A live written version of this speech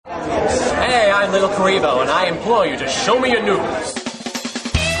Hey, I'm Little Karibo, and I implore you to show me your news.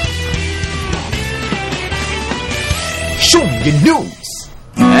 Show me your news!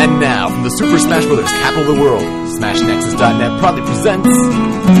 And now, from the Super Smash Bros. Capital of the world, SmashNexus.net proudly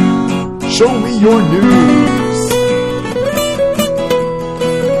presents Show Me Your News!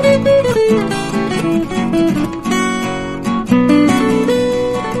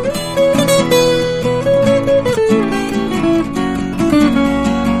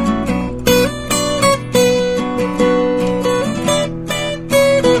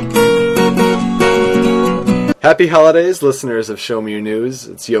 Happy holidays, listeners of Show Me Your News.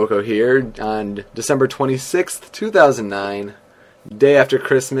 It's Yoko here on December 26th, 2009, day after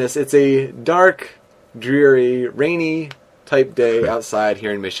Christmas. It's a dark, dreary, rainy type day outside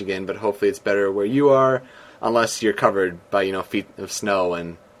here in Michigan, but hopefully it's better where you are, unless you're covered by, feet of snow,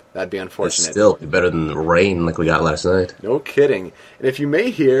 and that'd be unfortunate. It's still better than the rain like we got last night. No kidding. And if you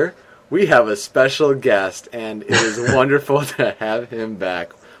may hear, we have a special guest, and it is wonderful to have him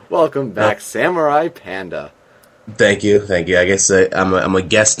back. Welcome back, Samurai Panda. Thank you. I guess I'm a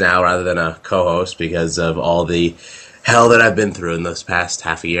guest now rather than a co-host because of all the hell that I've been through in this past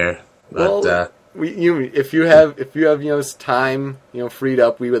half a year. But, well, if you have time, freed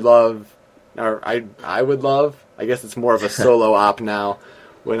up, we would love, or I would love. I guess it's more of a solo op now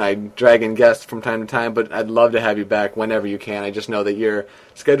when I drag in guests from time to time. But I'd love to have you back whenever you can. I just know that your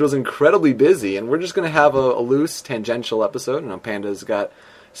schedule's incredibly busy, and we're just going to have a loose, tangential episode. Panda's got.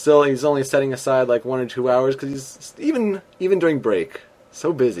 Still, he's only setting aside like 1 or 2 hours because he's even during break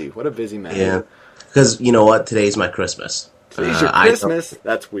so busy. What a busy man! Yeah, because you know what? Today's my Christmas. Today's your Christmas.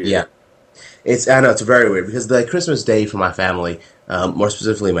 That's weird. Yeah, I know it's very weird because the Christmas day for my family, more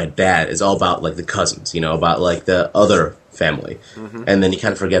specifically my dad, is all about like the cousins. About like the other family, and then he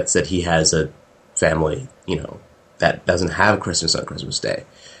kind of forgets that he has a family. That doesn't have Christmas on Christmas Day.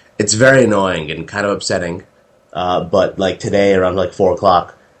 It's very annoying and kind of upsetting. But like today around like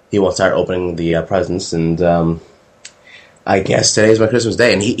 4:00. He won't start opening the presents, and I guess today's my Christmas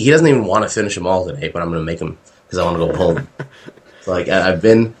day. And he doesn't even want to finish them all today, but I'm going to make him because I want to go home. I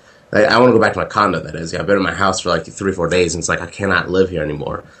want to go back to my condo, that is. I've been in my house for like 3-4 days, and it's like I cannot live here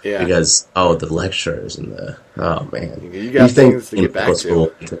anymore. Yeah. Because, the lectures and oh man. You got things to get back to.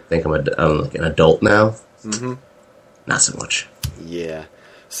 School, you think I'm like an adult now? Mm-hmm. Not so much. Yeah.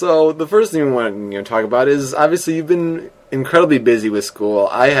 So the first thing we want to talk about is obviously you've been incredibly busy with school.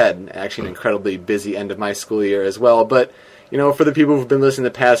 I had actually an incredibly busy end of my school year as well. But for the people who've been listening to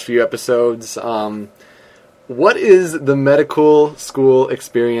the past few episodes, what is the medical school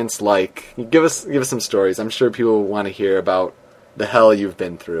experience like? Give us some stories. I'm sure people want to hear about the hell you've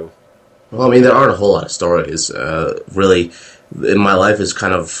been through. Well, there aren't a whole lot of stories. Really, my life is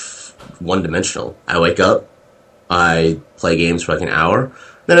kind of one-dimensional. I wake up, I play games for like an hour.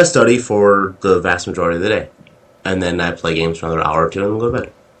 Then I study for the vast majority of the day. And then I play games for another hour or two and then go to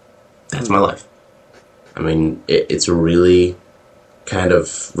bed. That's my life. It's really kind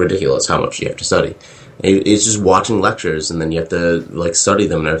of ridiculous how much you have to study. It's just watching lectures and then you have to study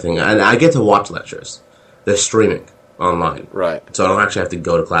them and everything. And I get to watch lectures. They're streaming online. Right. So I don't actually have to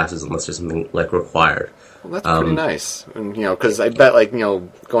go to classes unless there's something required. Well, that's pretty nice. And, because I bet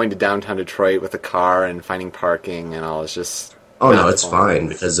going to downtown Detroit with a car and finding parking and all is just... Oh, no, it's fine,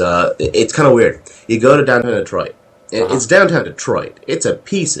 because it's kind of weird. You go to downtown Detroit. It's downtown Detroit. It's a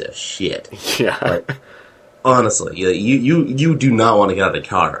piece of shit. Yeah. Honestly, you do not want to get out of the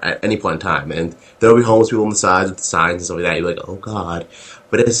car at any point in time. And there will be homeless people on the sides with the signs and stuff like that. You're like, oh, God.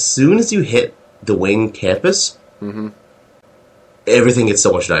 But as soon as you hit the Wayne campus, everything gets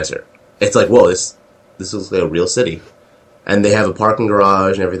so much nicer. It's like, whoa, this looks like a real city. And they have a parking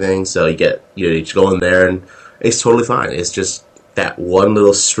garage and everything, so you just go in there and it's totally fine. It's just that one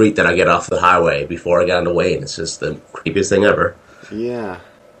little street that I get off the highway before I get onto Wayne. It's just the creepiest thing ever. Yeah.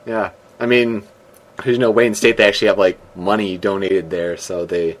 Wayne State, they actually have money donated there, so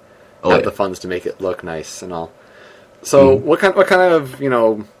they have the funds to make it look nice and all. So, what kind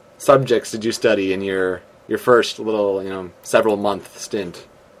of subjects did you study in your first little several month stint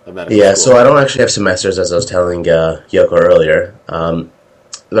of medical school? So I don't actually have semesters, as I was telling Yoko earlier.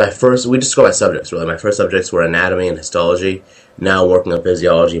 We just go by subjects, really. My first subjects were anatomy and histology. Now working on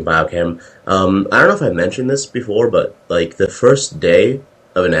physiology and biochem. I don't know if I mentioned this before, but the first day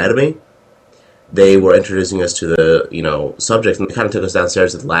of anatomy, they were introducing us to the subjects, and they kind of took us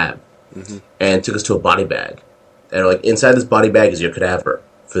downstairs to the lab and took us to a body bag. And inside this body bag is your cadaver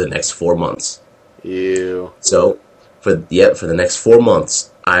for the next 4 months. Ew. So for the next 4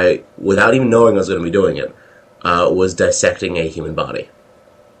 months, I, without even knowing I was going to be doing it, was dissecting a human body.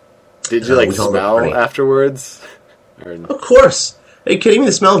 Did you smell afterwards? Of course. Are you kidding me?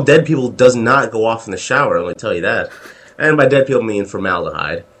 The smell of dead people does not go off in the shower, let me tell you that. And by dead people, I mean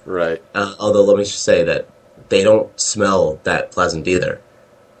formaldehyde. Right. Although, let me just say that they don't smell that pleasant either.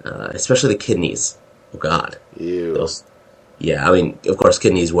 Especially the kidneys. Oh, God. Ew. Yeah, I mean, of course,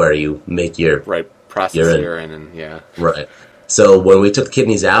 kidneys where you make your... Right, process urine and, yeah. Right. So when we took the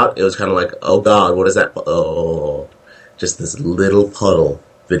kidneys out, it was kind of like, oh, God, what is that? Oh, just this little puddle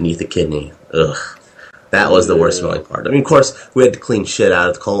beneath the kidney. Ugh. That was the worst smelling part. I mean, of course, we had to clean shit out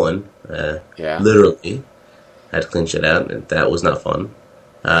of the colon. Literally. Had to clean shit out, and that was not fun.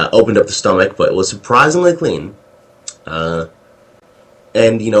 Opened up the stomach, but it was surprisingly clean. And,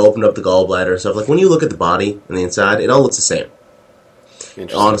 opened up the gallbladder and stuff. Like, when you look at the body on the inside, it all looks the same.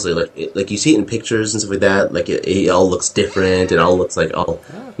 Honestly, like you see it in pictures and stuff like that. Like, it all looks different. It all looks like all,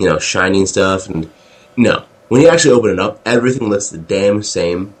 shiny and stuff. And no. When you actually open it up, everything looks the damn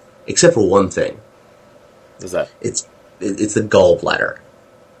same, except for one thing. What's that? It's the gallbladder.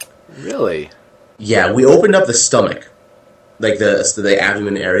 Really? Yeah, we opened up the stomach. Like, the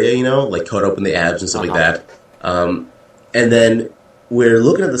abdomen area, like, cut open the abs and stuff like that. And then we're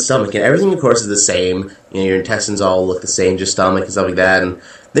looking at the stomach, and everything, of course, is the same. Your intestines all look the same, just stomach and stuff like that. And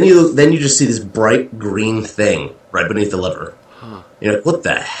then you just see this bright green thing right beneath the liver. Huh. You're like, what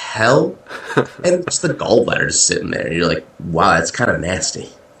the hell? And just the gallbladder just sitting there. You're like, wow, that's kind of nasty.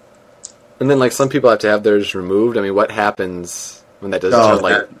 And then, like, some people have to have theirs removed. I mean, what happens when that does turn,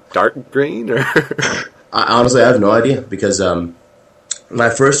 like, dark green? Or honestly, I have no idea, because my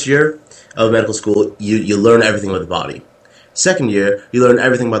first year of medical school, you learn everything about the body. Second year, you learn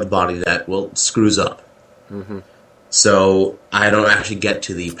everything about the body that, screws up. Mm-hmm. So I don't actually get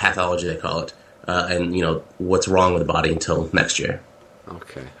to the pathology, they call it, and, what's wrong with the body until next year.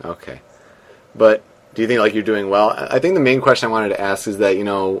 Okay. But do you think, like, you're doing well? I think the main question I wanted to ask is that,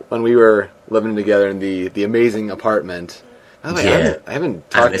 when we were living together in the amazing apartment, by the way, I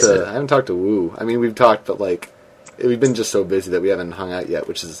haven't talked to Wu. I mean, we've talked, but, like, we've been just so busy that we haven't hung out yet,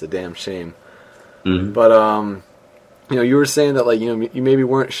 which is a damn shame. Mm-hmm. But, you were saying that, like, you maybe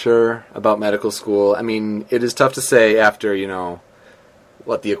weren't sure about medical school. I mean, it is tough to say after,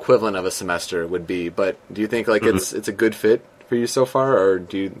 what the equivalent of a semester would be. But do you think, like, it's a good fit for you so far, or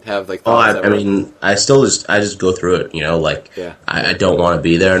do you have, like, thoughts? I mean, I just go through it. I don't want to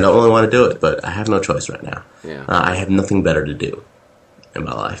be there, and don't really want to do it, but I have no choice right now. Yeah. I have nothing better to do in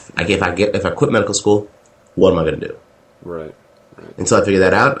my life. If I quit medical school, what am I going to do? Right. Until I figure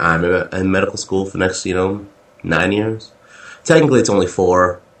that out, I'm in medical school for the next 9 years. Technically, it's only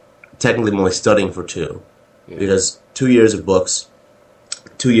 4. Technically, I'm only studying for 2. Yeah. Because 2 years of books,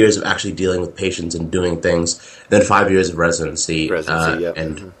 2 years of actually dealing with patients and doing things, then 5 years of residency yep.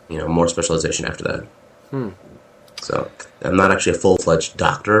 And more specialization after that. So I'm not actually a full-fledged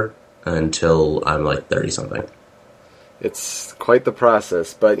doctor until I'm like 30-something. It's quite the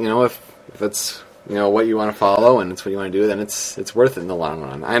process, but if it's what you want to follow and it's what you want to do, then it's worth it in the long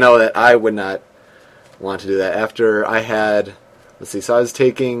run. I know that I would not want to do that. After I had, so I was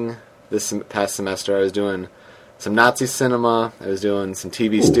taking this past semester, I was doing some Nazi cinema, I was doing some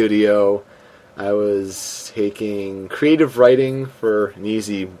TV studio, I was taking creative writing for an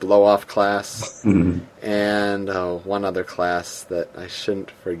easy blow-off class, and one other class that I shouldn't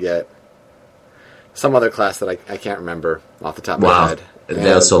forget. Some other class that I can't remember off the top of my head.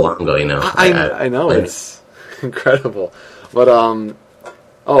 That was so long ago, I know, it's incredible. But, it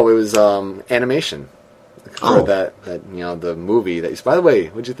was animation. For that the movie that by the way,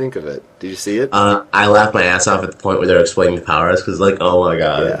 what'd you think of it? Did you see it? I laughed my ass off at the point where they're explaining the powers, because oh my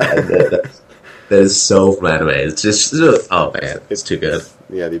god, that is so from anime. It's just, oh man, it's too good.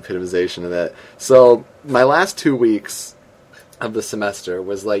 Yeah, the epitomization of that. So my last 2 weeks of the semester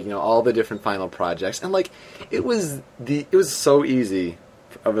was all the different final projects, and it was so easy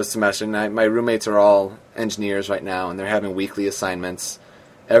of a semester. And my roommates are all engineers right now, and they're having weekly assignments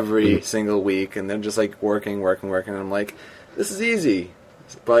every single week, and they're just working, and I'm like, this is easy.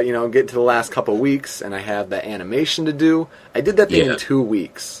 But get to the last couple weeks, and I have the animation to do. I did that thing in 2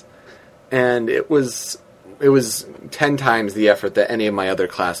 weeks, and it was 10 times the effort that any of my other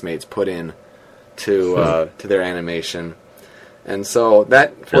classmates put in to their animation, and so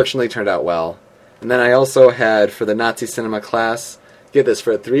that fortunately turned out well. And then I also had, for the Nazi cinema class, get this,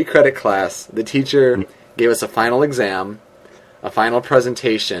 for a 3-credit class, the teacher gave us a final exam, a final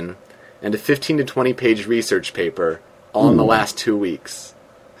presentation, and a 15 to 20 page research paper, all in the last 2 weeks.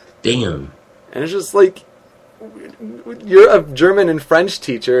 Damn. And it's just you're a German and French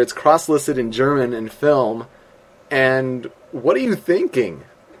teacher, it's cross-listed in German and film, and what are you thinking?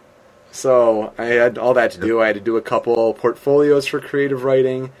 So I had all that to do. I had to do a couple portfolios for creative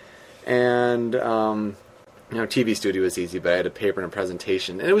writing, and TV studio was easy, but I had a paper and a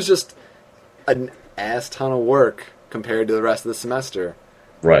presentation, and it was just an ass ton of work compared to the rest of the semester.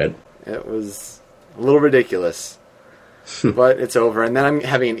 Right. It was a little ridiculous, but it's over. And then I'm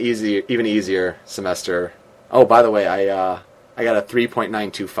having an even easier semester. Oh, by the way, I got a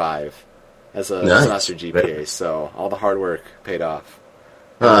 3.925 as a Nice. semester GPA, so all the hard work paid off.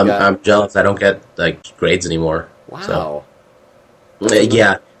 I'm jealous. I don't get grades anymore. Wow. So,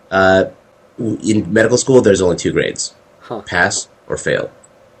 yeah. In medical school, there's only 2 grades: pass or fail.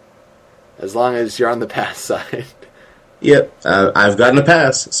 As long as you're on the pass side. Yep, I've gotten a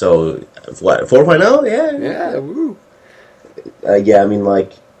pass. So what? 4.0? Yeah. Yeah. Woo. Yeah. I mean,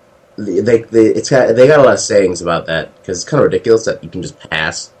 they got a lot of sayings about that because it's kind of ridiculous that you can just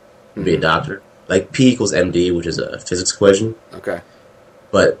pass and be a doctor. Like P equals MD, which is a physics equation. Okay.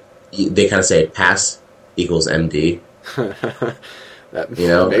 But they kind of say pass equals MD. That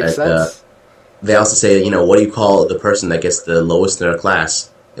and, makes sense. They also say, what do you call the person that gets the lowest in their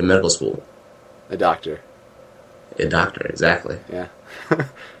class in medical school? A doctor. A doctor, exactly. Yeah.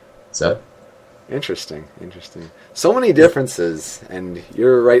 So? Interesting. So many differences, and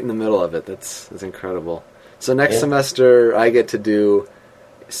you're right in the middle of it. That's incredible. So next semester, I get to do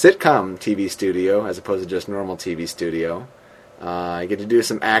sitcom TV studio as opposed to just normal TV studio. I get to do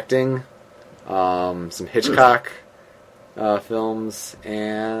some acting, some Hitchcock films,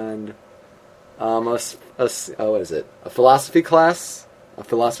 and a philosophy class, a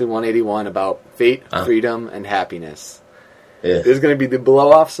philosophy 181 about fate, freedom, and happiness. Yeah. This is going to be the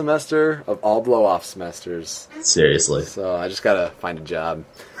blow-off semester of all blow-off semesters. Seriously. So I just got to find a job.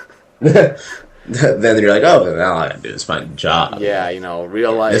 Then you're like, oh, then all I gotta do is find a job. Yeah,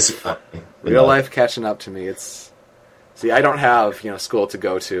 real life. Real life catching up to me. See, I don't have, school to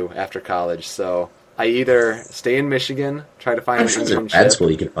go to after college, so I either stay in Michigan, try to find I'm an sure there's internship. grad school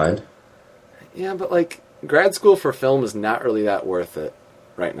you can find. Yeah, but grad school for film is not really that worth it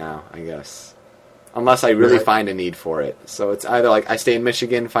right now, I guess. Unless I really find a need for it. So it's either I stay in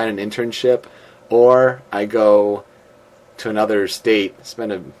Michigan, find an internship, or I go to another state,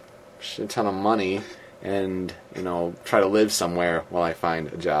 spend a shit ton of money, and, try to live somewhere while I find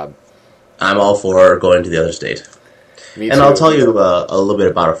a job. I'm all for going to the other state. Me And too. I'll tell you a little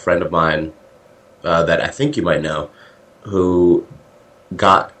bit about a friend of mine that I think you might know, who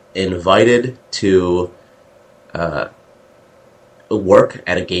got invited to work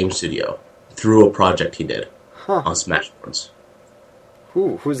at a game studio through a project he did on Smashboards.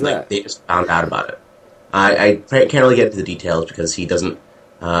 Who's that? They just found out about it. I can't really get into the details because he doesn't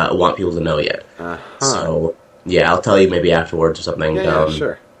want people to know yet. So, yeah, I'll tell you maybe afterwards or something. Yeah,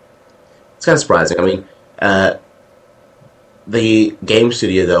 sure. It's kind of surprising. I mean, the game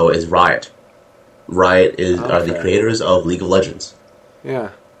studio, though, is Riot. Riot are the creators of League of Legends. Yeah.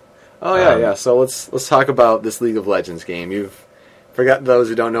 Oh yeah, yeah. So let's talk about this League of Legends game. You've forgot those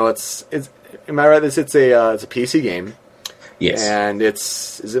who don't know. It's am I right? It's a PC game. Yes. And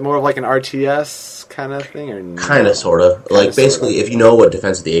is it more of like an RTS kind of thing or no? Kind of, sort of. Basically, if you know what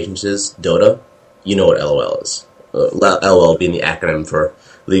Defense of the Ancients is, Dota, you know what LOL is. LOL being the acronym for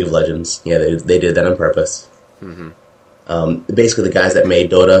League of Legends. Yeah, they did that on purpose. Mm-hmm. Basically, the guys that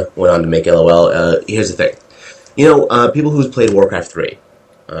made Dota went on to make LOL. Here's the thing. People who've played Warcraft 3,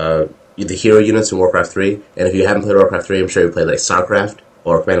 the hero units in Warcraft 3, and if you haven't played Warcraft 3, I'm sure you played StarCraft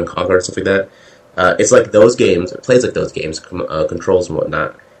or Command & Conquer or stuff like that. It's like those games, it plays like those games, controls and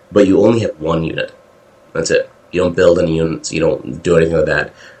whatnot, but you only have one unit. That's it. You don't build any units, you don't do anything like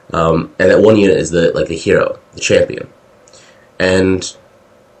that. And that one unit is the hero, the champion. And,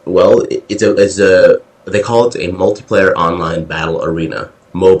 well, they call it a multiplayer online battle arena,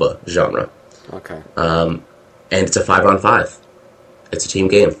 MOBA genre. Okay. And it's a 5-on-5. It's a team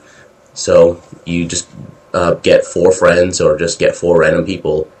game. So you just get 4 friends or just get 4 random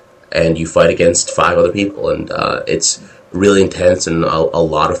people, and you fight against 5 other people. And it's really intense and a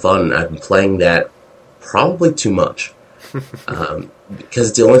lot of fun. I've been playing that probably too much because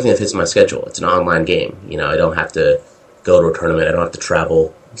it's the only thing that fits my schedule. It's an online game. I don't have to go to a tournament. I don't have to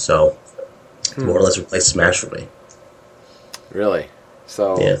travel. So it's more or less replaced Smash for me. Really?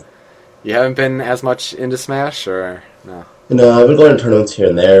 So Yeah. You haven't been as much into Smash, or no? No, I've been going to tournaments here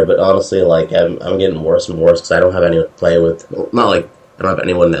and there, but honestly, I'm getting worse and worse because I don't have anyone to play with. Well, not like I don't have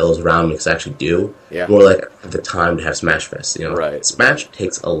anyone that lives around me because I actually do. Yeah. More like I don't have the time to have Smash Fest. Right. Smash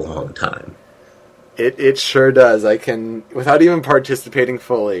takes a long time. It sure does. I can, without even participating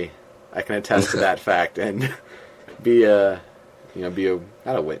fully, I can attest to that fact and be not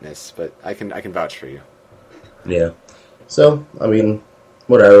a witness, but I can vouch for you. Yeah. So, I mean,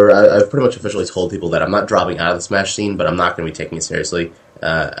 whatever. I've pretty much officially told people that I'm not dropping out of the Smash scene, but I'm not going to be taking it seriously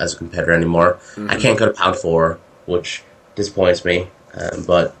as a competitor anymore. Mm-hmm. I can't go to Pound 4, which disappoints me,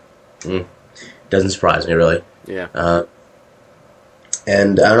 but doesn't surprise me, really. Yeah.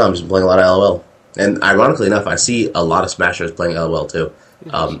 And I don't know, I'm just playing a lot of LOL. And ironically enough, I see a lot of Smashers playing LOL, too.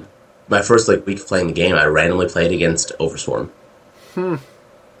 My first week of playing the game, I randomly played against Overstorm. Yeah,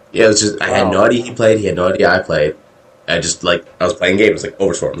 it was just, I had no idea he played, he had no idea I played. I just, I was playing games,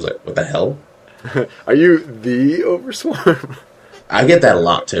 Overstorm. I was like, what the hell? Are you the Overswarm? I get that a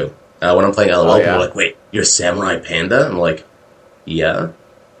lot, too. When I'm playing LOL, people are like, wait, you're Samurai Panda? I'm like, yeah.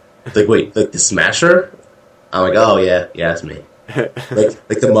 Wait, the Smasher? I'm like, oh, yeah, that's me.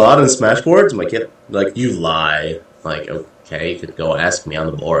 The mod on Smashboards? I'm like, yeah, you lie. Okay, you could go ask me on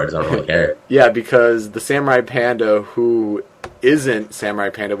the boards. I don't really care. Yeah, because the Samurai Panda who isn't Samurai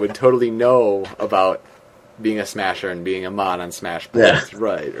Panda would totally know about being a Smasher and being a mod on Smashboards. Yeah.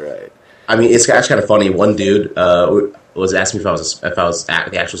 Right. I mean, it's actually kind of funny. One dude was asking me if I was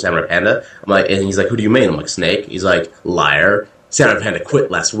the actual Samurai Panda. I'm like, and he's like, who do you mean? I'm like, Snake. He's like, liar. Samurai Panda quit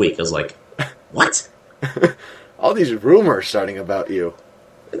last week. I was like, what? All these rumors starting about you.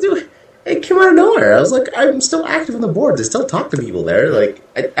 Dude, it came out of nowhere. I was like, I'm still active on the boards. I still talk to people there.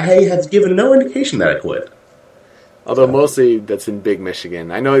 I have given no indication that I quit. Although mostly that's in Big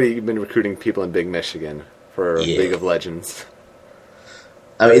Michigan. I know that you've been recruiting people in Big Michigan for League of Legends.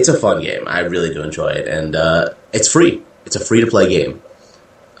 I mean, it's a fun game. I really do enjoy it. And it's free. It's a free-to-play game.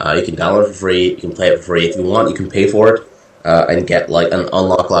 You can download it for free. You can play it for free. If you want, you can pay for it and get, and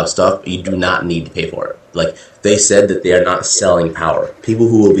unlock a lot of stuff. You do not need to pay for it. They said that they are not selling power. People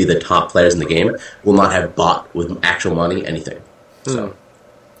who will be the top players in the game will not have bought with actual money anything. So,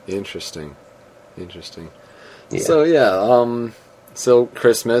 Interesting. Yeah. So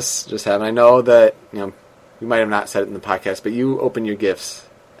Christmas just happened. I know that, we might have not said it in the podcast, but you open your gifts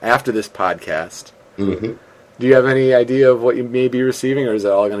after this podcast. Mm-hmm. Do you have any idea of what you may be receiving, or is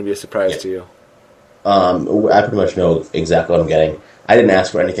it all going to be a surprise to you? I pretty much know exactly what I'm getting. I didn't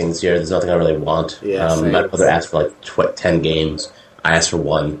ask for anything this year. There's nothing I really want. Yeah, my brother asked for 10 games. I asked for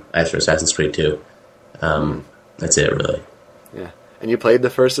one. I asked for Assassin's Creed 2. That's it, really. Yeah. And you played the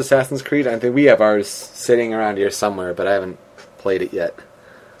first Assassin's Creed? I think we have ours sitting around here somewhere, but I haven't played it yet.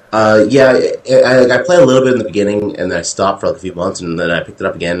 I played a little bit in the beginning, and then I stopped for a few months, and then I picked it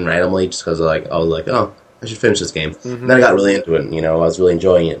up again randomly just because I was like, oh, I should finish this game. Mm-hmm. And then I got really into it, and, I was really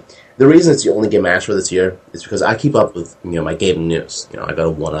enjoying it. The reason it's the only game I asked for this year is because I keep up with, my gaming news. I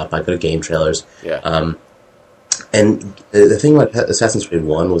go to 1UP, I go to Game Trailers. Yeah. And the thing about Assassin's Creed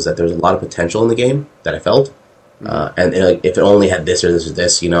 1 was that there was a lot of potential in the game that I felt. Mm-hmm. And if it only had this or this or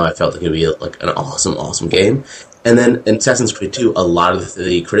this, I felt like it would be an awesome game. And then in Assassin's Creed 2, a lot of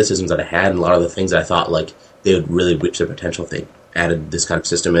the criticisms that I had and a lot of the things that I thought they would really reach their potential if they added this kind of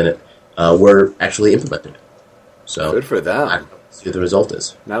system in it were actually implemented. So good for them. I see what the result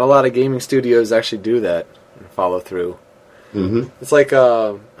is. Not a lot of gaming studios actually do that and follow through. Mm-hmm. It's like,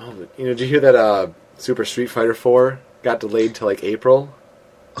 did you hear that Super Street Fighter 4 got delayed till April?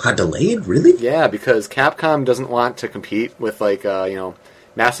 Got delayed? Really? Yeah, because Capcom doesn't want to compete with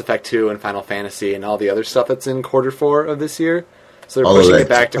Mass Effect 2 and Final Fantasy and all the other stuff that's in quarter 4 of this year. So they're pushing it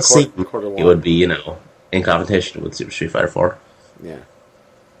back to quarter 1. It would be, in competition with Super Street Fighter 4. Yeah.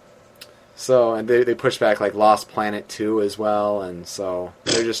 So, and they pushed back Lost Planet 2 as well, and so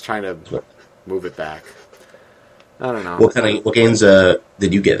they're just trying to move it back. I don't know. What games did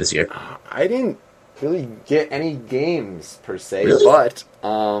you get this year? I didn't really get any games per se, really? But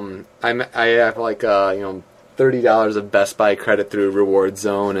I have $30 of Best Buy credit through Reward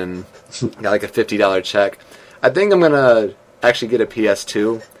Zone and got a $50 check. I think I'm gonna actually get a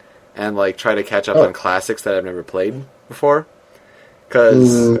PS2 and try to catch up on classics that I've never played before.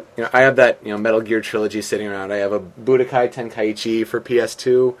 Because I have that Metal Gear trilogy sitting around. I have a Budokai Tenkaichi for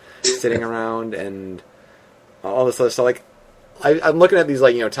PS2 sitting around, and all this other stuff. I'm looking at these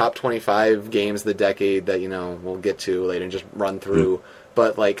top 25 games of the decade that we'll get to later and just run through.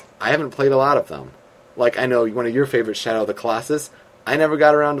 But I haven't played a lot of them. I know one of your favorites, Shadow of the Colossus, I never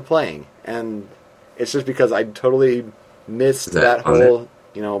got around to playing, and it's just because I totally missed that whole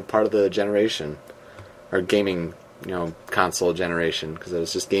part of the generation or gaming. Console generation, because it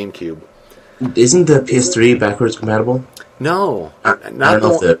was just GameCube. Isn't the PS3 backwards compatible? No. I don't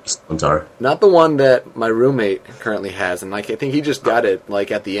know if the ones are. Not the one that my roommate currently has, and I think he just got it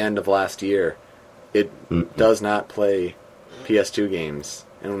at the end of last year. It does not play PS2 games,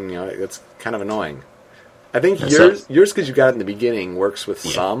 and it's kind of annoying. I think yours because you got it in the beginning, works with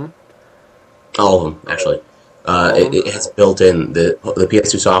some. All of them, actually. It has built in, the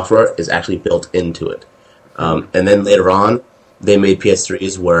PS2 software is actually built into it. And then later on, they made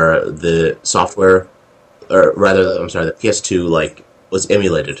PS3s where the software, or rather, I'm sorry, the PS2 like was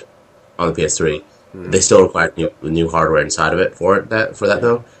emulated on the PS3. They still required new hardware inside of it for that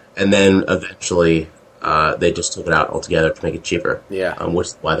though, and then eventually they just took it out altogether to make it cheaper. Yeah. Which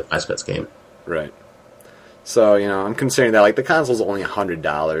is why the price cuts came. Right. So, I'm considering that, like, the console's only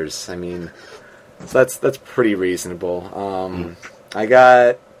 $100. I mean, so that's pretty reasonable. I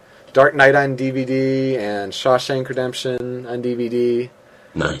got Dark Knight on DVD and Shawshank Redemption on DVD.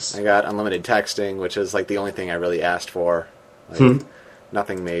 Nice. I got unlimited texting, which is, like, the only thing I really asked for. Like,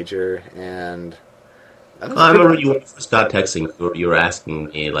 nothing major, and... I remember when you first got texting, you were asking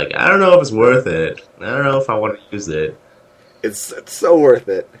me, like, I don't know if it's worth it. I don't know if I want to use it. It's so worth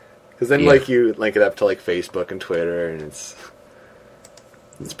it. Because then, Yeah. like, you link it up to, like, Facebook and Twitter, and it's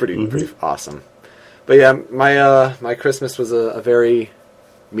pretty awesome. But yeah, my Christmas was a very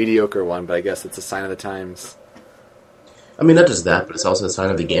mediocre one, but I guess it's a sign of the times. I mean, not just that, but it's also a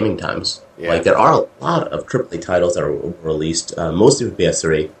sign of the gaming times. Yeah. Like, there are a lot of AAA titles that are released, mostly for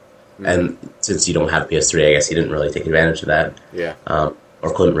PS3. And since you don't have PS3, I guess you didn't really take advantage of that. Yeah.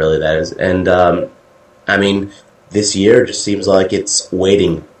 Or couldn't really, that is. And, I mean, this year just seems like it's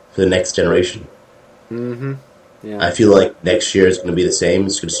waiting for the next generation. Mm-hmm. Yeah. I feel like next year is going to be the same.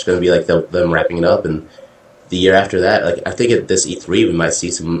 It's just going to be like them wrapping it up. And the year after that, like I think at this E3 we might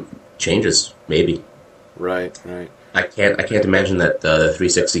see some changes, maybe. Right. I can't imagine that the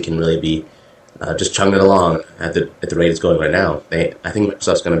 360 can really be just chugging it along at the rate it's going right now. I think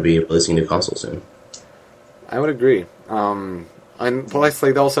Microsoft's going to be releasing a new console soon. I would agree. And plus,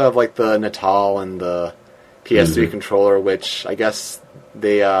 like, they also have, like, the Natal and the PS3 controller, which I guess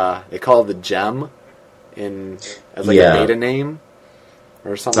they call the Gem as like a beta name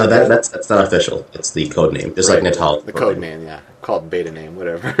or something. That's not official. It's the code name, just like Natal. The code name, yeah, called beta name,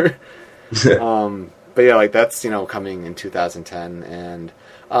 whatever. But yeah, like that's coming in 2010, and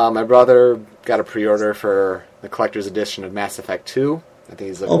my brother got a pre-order for the collector's edition of Mass Effect 2. I think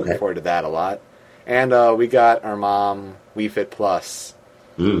he's looking forward to that a lot. And we got our mom Wii Fit Plus.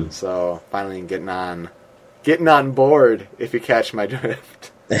 So finally getting on board, if you catch my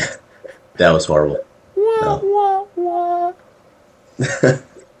drift. That was horrible. Wah.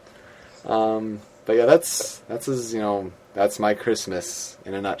 But yeah, that's that's my Christmas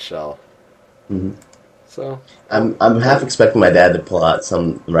in a nutshell. So I'm half expecting my dad to pull out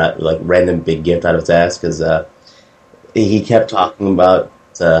some random big gift out of his ass because he kept talking about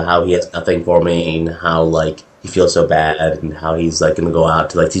how he has nothing for me and how like he feels so bad and how he's like going to go out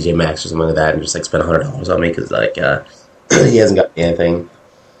to like TJ Maxx or something like that and just like spend $100 on me because like he hasn't got me anything.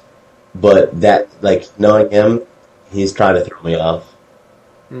 But that like knowing him, he's trying to throw me off.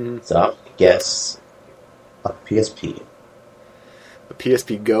 So I guess a PSP. A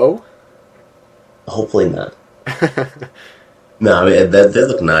PSP Go? Hopefully not. No, I mean that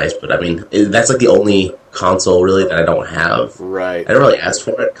look nice, but I mean that's like the only console really that I don't have. Right. I don't really ask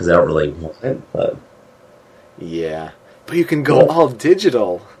for it because I don't really want it, but yeah. But you can go all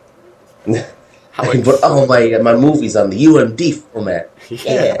digital. But all my movies on the UMD format.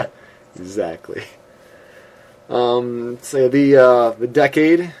 Yeah. Exactly. So the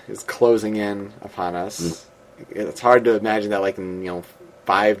decade is closing in upon us. It's hard to imagine that like in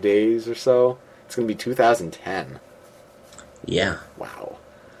 5 days or so. It's going to be 2010. Yeah. Wow.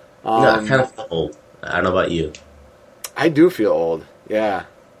 I kind of feel old. I don't know about you. I do feel old. Yeah.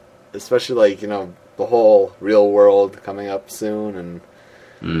 Especially like the whole Real World coming up soon, and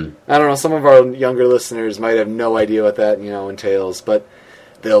I don't know. Some of our younger listeners might have no idea what that entails, but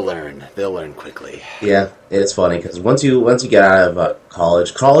they'll learn. They'll learn quickly. Yeah, it's funny because once you get out of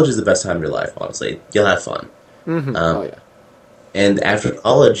college is the best time of your life. Honestly, you'll have fun. Oh yeah. And after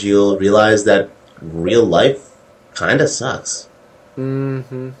college, you'll realize that real life kind of sucks.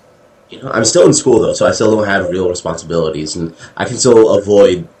 I'm still in school though, so I still don't have real responsibilities, and I can still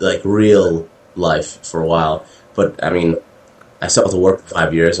avoid like real life for a while. But I mean, I still have to work for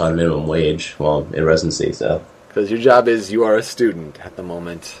 5 years on minimum wage while in residency. So because your job is you are a student at the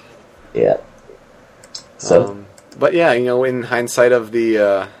moment. Yeah. So, but yeah, in hindsight of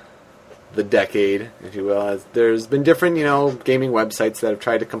the decade, if you will, there's been different gaming websites that have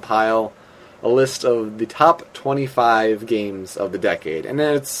tried to compile a list of the top 25 games of the decade, and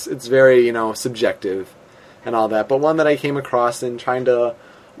it's very subjective and all that. But one that I came across in trying to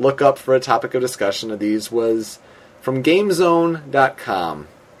look up for a topic of discussion of these was from GameZone.com,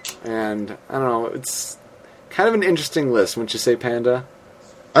 and I don't know, it's kind of an interesting list, wouldn't you say, Panda?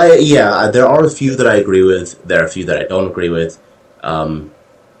 there are a few that I agree with. There are a few that I don't agree with.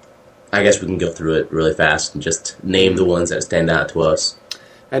 I guess we can go through it really fast and just name the ones that stand out to us.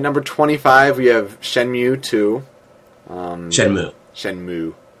 At number 25, we have Shenmue 2.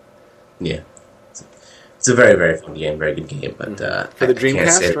 Shenmue. Yeah. It's a very, very fun game, very good game. But For the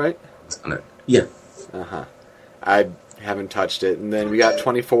Dreamcast, right? Yeah. I haven't touched it. And then we got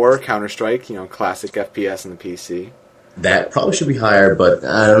 24, Counter-Strike, classic FPS on the PC. That probably should be higher, but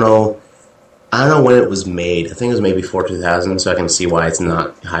I don't know. I don't know when it was made. I think it was maybe before 2000, so I can see why it's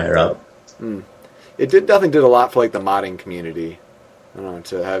not higher up. It definitely did a lot for like the modding community. I don't know,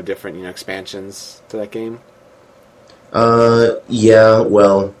 to have different expansions to that game. Yeah,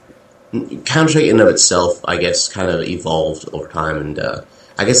 well, Counter-Strike in and of itself, I guess, kind of evolved over time, and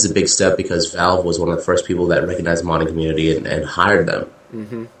I guess it's a big step because Valve was one of the first people that recognized the modding community and hired them.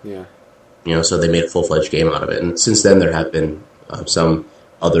 Mm-hmm, yeah. So they made a full-fledged game out of it, and since then there have been some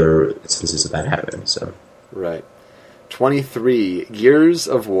other instances of that happening, so... Right. 23, Gears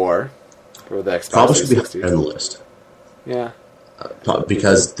of War for the Xbox 360. Probably should be higher on the list. Yeah.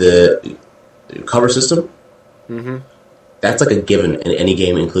 Because the cover system, that's like a given in any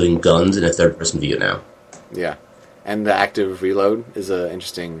game, including guns in a third-person view now. Yeah. And the active reload is an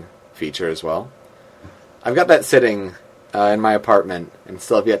interesting feature as well. I've got that sitting in my apartment and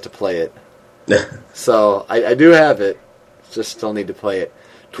still have yet to play it. So I do have it, just still need to play it.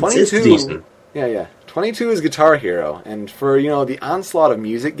 22, it's decent. Yeah. 22 is Guitar Hero, and for the onslaught of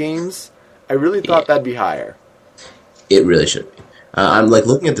music games, I really thought that'd be higher. It really should be. I'm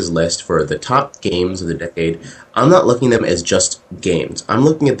looking at this list for the top games of the decade. I'm not looking at them as just games. I'm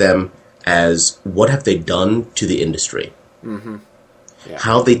looking at them as what have they done to the industry. Mm-hmm. Yeah.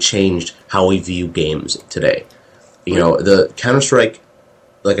 How have they changed how we view games today. The Counter-Strike,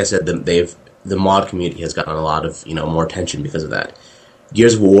 like I said, the mod community has gotten a lot of more attention because of that.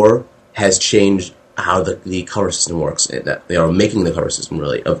 Gears of War has changed how the cover system works. That they are making the cover system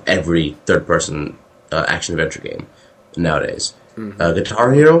really of every third-person action adventure game nowadays. Mm-hmm.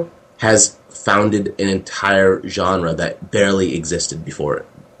 Guitar Hero has founded an entire genre that barely existed before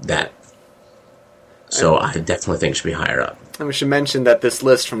that. So I definitely think it should be higher up. And we should mention that this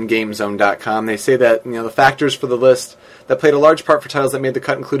list from GameZone.com, they say that the factors for the list that played a large part for titles that made the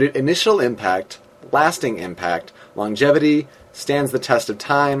cut included initial impact, lasting impact, longevity, stands the test of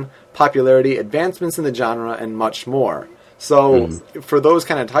time, popularity, advancements in the genre, and much more. So for those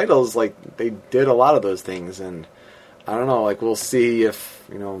kind of titles, they did a lot of those things, and I don't know, we'll see if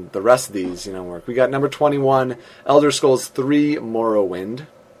the rest of these work. We got number 21, Elder Scrolls 3 Morrowind.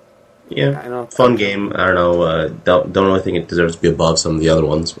 Yeah, fun game. I don't know. Don't really think it deserves to be above some of the other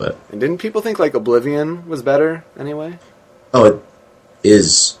ones, but. And didn't people think Oblivion was better anyway? Oh, it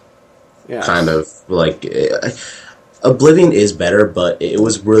is. Yeah. Kind of Oblivion is better, but it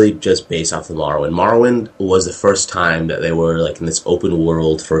was really just based off of Morrowind. Morrowind was the first time that they were in this open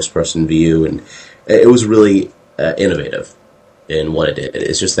world first person view, and it was really innovative in what it did.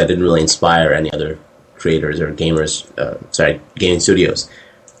 It's just that it didn't really inspire any other creators or gamers. Gaming studios.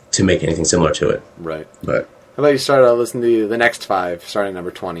 To make anything similar to it. Right. But how about you start listening to the next 5, starting at number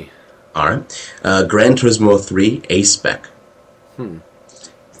 20? Alright. Gran Turismo 3 A-Spec.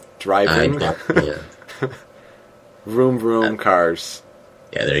 Driving. Yeah. Vroom vroom cars.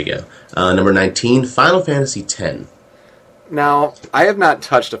 Yeah, there you go. Number 19, Final Fantasy X. Now, I have not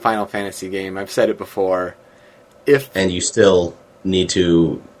touched a Final Fantasy game. I've said it before. And you still need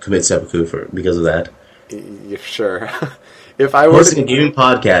to commit seppuku because of that? Sure. If I were hosting a gaming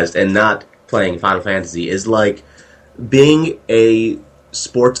podcast and not playing Final Fantasy is like being a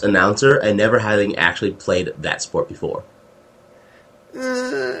sports announcer and never having actually played that sport before.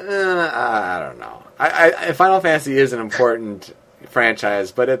 I don't know. Final Fantasy is an important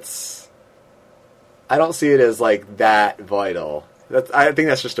franchise, but I don't see it as that vital. I think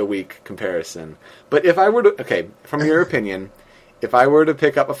that's just a weak comparison. But if I were to, from your opinion, if I were to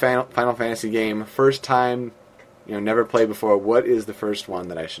pick up a Final Fantasy game, first time, never played before, what is the first one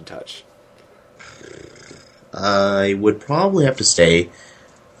that I should touch? I would probably have to say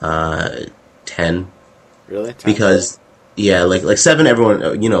 10. Really? 10? Because, yeah, like 7,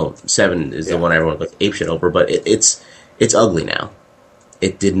 everyone, 7 is the one everyone goes apeshit over, but it's ugly now.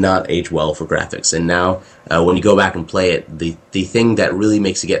 It did not age well for graphics, and now when you go back and play it, the thing that really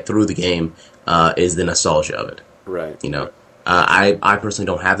makes you get through the game is the nostalgia of it. Right. I personally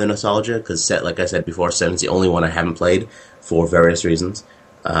don't have the nostalgia because, like I said before, 7's the only one I haven't played for various reasons.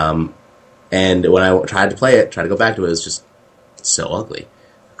 And when I tried to play it, tried to go back to it, it's just so ugly.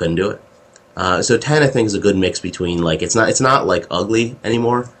 Couldn't do it. So 10, I think, is a good mix between it's not ugly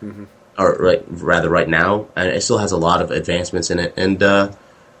anymore, or rather right now, and it still has a lot of advancements in it, and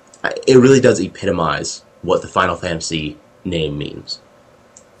it really does epitomize what the Final Fantasy name means.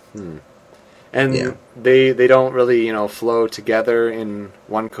 And they don't really flow together in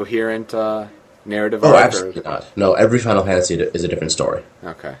one coherent narrative Oh, arc? absolutely not. No, every Final Fantasy is a different story.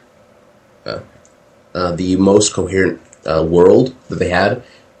 Okay. The most coherent world that they had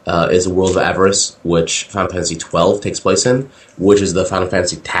is the World of Avarice, which Final Fantasy XII takes place in, which is the Final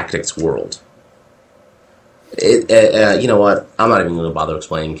Fantasy Tactics world. You know what? I'm not even going to bother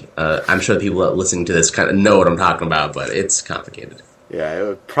explaining. I'm sure the people that are listening to this kind of know what I'm talking about, but it's complicated. Yeah, it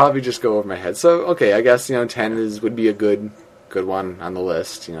would probably just go over my head. So, okay, I guess, 10 would be a good one on the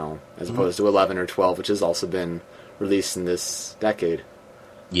list, as opposed to 11 or 12, which has also been released in this decade.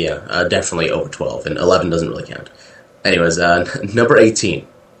 Yeah, definitely over 12, and 11 doesn't really count. Anyways, number 18,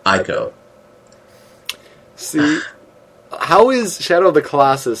 Ico. See, how is Shadow of the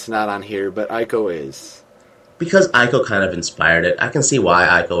Colossus not on here, but Ico is? Because Ico kind of inspired it. I can see why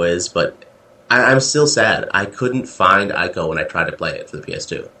Ico is, but I'm still sad. I couldn't find Ico when I tried to play it for the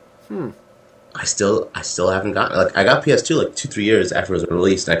PS2. I still haven't gotten it. Like, I got PS2 like 2-3 years after it was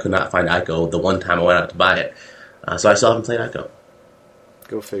released, and I could not find Ico the one time I went out to buy it. So I still haven't played Ico.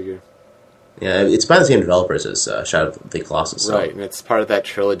 Go figure. Yeah, it's by the same developers as Shadow of the Colossus. So. Right, and it's part of that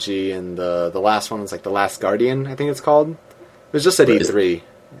trilogy, and the last one was like The Last Guardian, I think it's called. It was just at E3.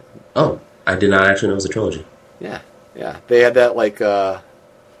 Oh, I did not actually know it was a trilogy. Yeah. They had that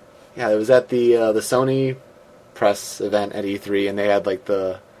it was at the Sony press event at E3, and they had like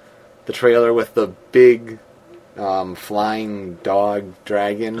the trailer with the big flying dog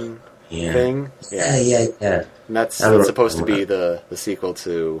dragon thing. Yeah. And that's supposed to be the sequel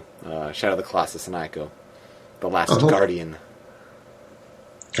to Shadow of the Colossus and Ico, The Last Guardian.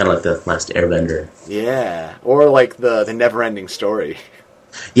 Kind of like the Last Airbender. Yeah, or like the Never-Ending Story.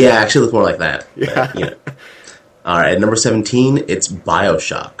 Yeah, actually, look more like that. Yeah. But, All right, at number 17, it's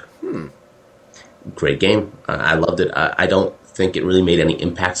BioShock. Great game. I loved it. I don't think it really made any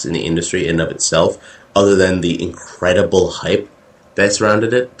impacts in the industry in and of itself, other than the incredible hype that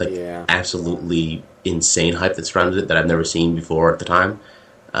surrounded it. Absolutely insane hype that surrounded it that I've never seen before at the time.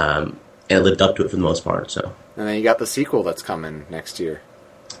 And it lived up to it for the most part. So. And then you got the sequel that's coming next year.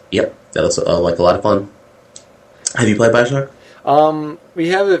 Yep, that looks like a lot of fun. Have you played BioShock? We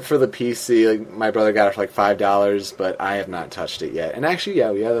have it for the PC. Like, my brother got it for like $5, but I have not touched it yet. And actually,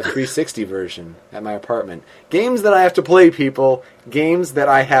 we have a 360 version at my apartment. Games that I have to play, people. Games that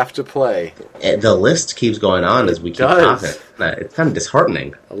I have to play. The list keeps going on as we keep talking. It's kind of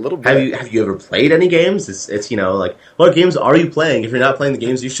disheartening. A little bit. Have you ever played any games? It's like, what games are you playing? If you're not playing the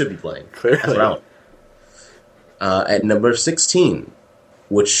games you should be playing. Clearly. That's what I want. At number 16,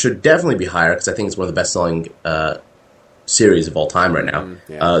 which should definitely be higher because I think it's one of the best-selling series of all time right now.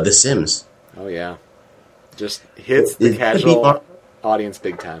 The Sims. Oh yeah, just hits the casual audience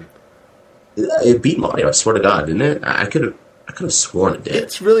big time. It beat Mario. I swear to God, didn't it? I could have sworn it did.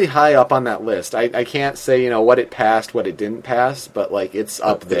 It's really high up on that list. I can't say what it passed, what it didn't pass, but like it's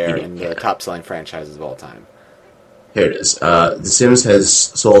up there in the top selling franchises of all time. Here it is. The Sims has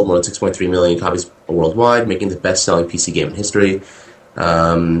sold more than 6.3 million copies worldwide, making it the best selling PC game in history.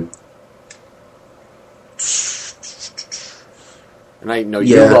 And I know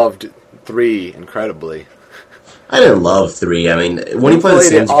you loved 3 incredibly. I didn't love 3. I mean, when you play The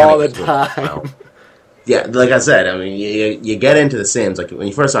Sims, it all the time. Yeah, like I said, I mean, you get into The Sims, like when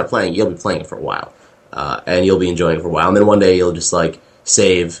you first start playing, you'll be playing it for a while. And you'll be enjoying it for a while. And then one day you'll just like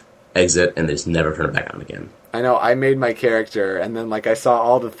save, exit, and just never turn it back on again. I know, I made my character, and then like I saw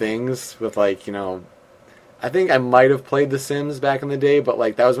all the things with like, I think I might have played The Sims back in the day, but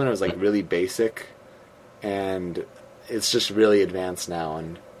like that was when it was like really basic. And it's just really advanced now,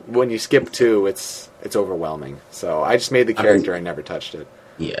 and when you skip 2, it's overwhelming. So I just made the character, I never touched it.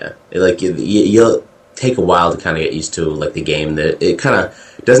 Yeah, like you'll take a while to kind of get used to like the game. That it kind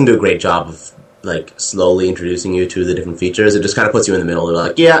of doesn't do a great job of like slowly introducing you to the different features. It just kind of puts you in the middle. They're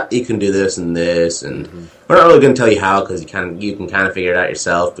like, yeah, you can do this and this, and we're not really going to tell you how because you can kind of figure it out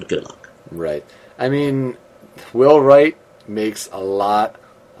yourself. But good luck. Right. I mean, Will Wright makes a lot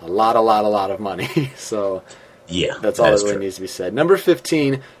of money. So. Yeah, that's all that really needs to be said. Number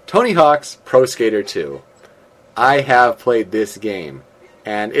 15, Tony Hawk's Pro Skater 2. I have played this game,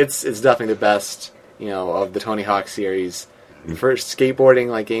 and it's definitely the best, of the Tony Hawk series. For skateboarding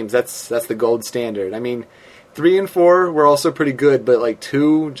like games, that's the gold standard. I mean, 3 and 4 were also pretty good, but like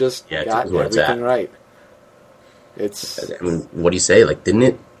 2 just got everything right. I mean, what do you say? Like, didn't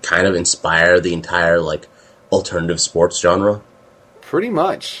it kind of inspire the entire like alternative sports genre? Pretty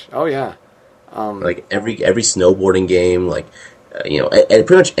much. Oh yeah. Like every snowboarding game, like and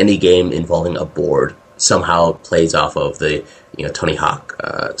pretty much any game involving a board somehow plays off of the Tony Hawk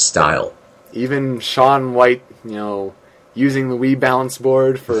style. Even Shaun White, using the Wii balance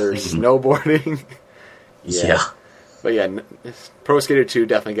board for snowboarding. Yeah. But yeah, Pro Skater 2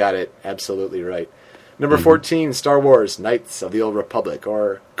 definitely got it absolutely right. Number 14, Star Wars: Knights of the Old Republic,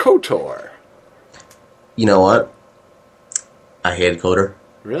 or KOTOR. You know what? I hated KOTOR.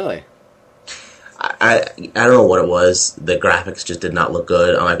 Really? I don't know what it was. The graphics just did not look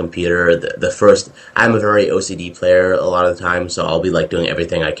good on my computer. I'm a very OCD player a lot of the time, so I'll be like doing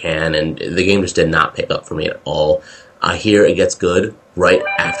everything I can, and the game just did not pick up for me at all. I hear it gets good right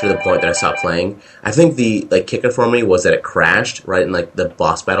after the point that I stopped playing. I think the kicker for me was that it crashed right in the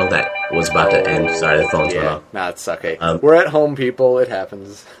boss battle that was about to end. Sorry, the phone's went off. Nah, it's okay. We're at home, people. It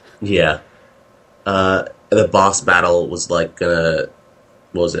happens. Yeah. The boss battle was gonna...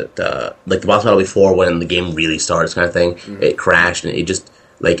 What was it? The boss battle before when the game really starts kind of thing. Mm-hmm. It crashed and it just...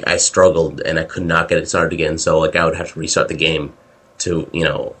 I struggled and I could not get it started again, so I would have to restart the game to,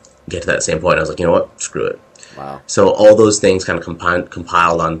 get to that same point. I was like, you know what? Screw it. Wow. So all those things kind of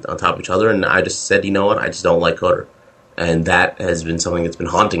compiled on top of each other, and I just said, you know what? I just don't like KOTOR. And that has been something that's been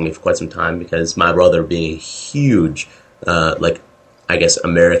haunting me for quite some time, because my brother, being a huge, I guess,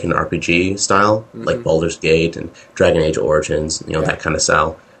 American RPG style, like Baldur's Gate and Dragon Age Origins, that kind of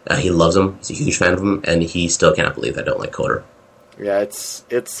style, he loves them. He's a huge fan of them, and he still cannot believe I don't like KOTOR. Yeah,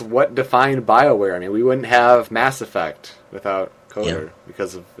 it's what defined BioWare. I mean, we wouldn't have Mass Effect without KOTOR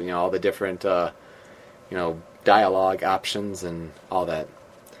because of all the different dialogue options and all that.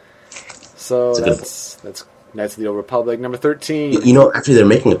 So that's Knights of the Old Republic. Number 13. Actually, they're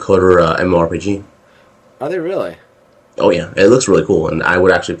making a KOTOR MMORPG. Are they really? Oh yeah, it looks really cool, and I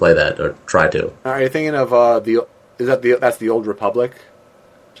would actually play that or try to. Are you thinking of that's the Old Republic?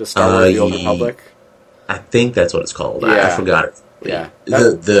 Just Star Wars: The Old Republic. I think that's what it's called. Yeah. I forgot it. Yeah,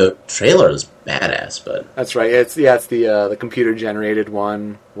 the trailer is badass, but that's right. It's the computer generated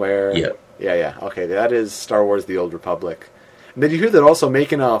one where yeah. Okay, that is Star Wars: The Old Republic. And did you hear they're also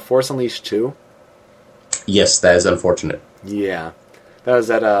making Force Unleashed 2? Yes, that is unfortunate. Yeah, that was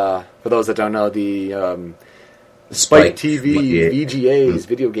at for those that don't know, the Spike TV VGA's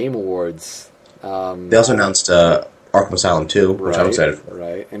Video Game Awards. They also announced Arkham Asylum 2, which I'm excited for.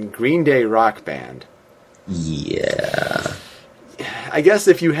 Right, and Green Day Rock Band. Yeah. I guess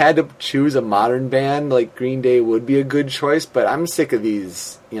if you had to choose a modern band, Green Day would be a good choice, but I'm sick of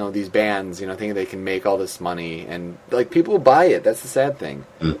these bands, thinking they can make all this money, and, people buy it. That's the sad thing.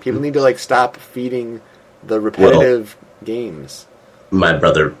 Mm-hmm. People need to, stop feeding the repetitive games. My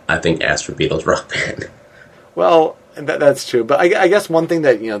brother, I think, asked for Beatles Rock Band. Well, that's true, but I guess one thing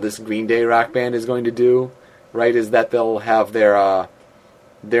that, this Green Day Rock Band is going to do, right, is that they'll have their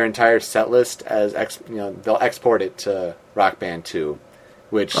entire set list as they'll export it to Rock Band 2,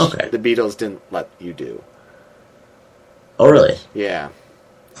 which the Beatles didn't let you do. Oh, really? Yeah.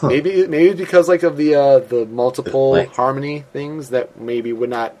 Huh. Maybe because of the multiple harmony things that maybe would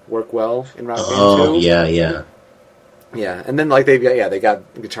not work well in Rock Band 2. Oh, yeah. Yeah, and then they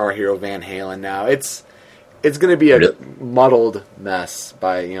got Guitar Hero Van Halen now. It's going to be a muddled mess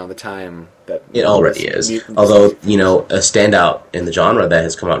by the time that it already is. Although a standout in the genre that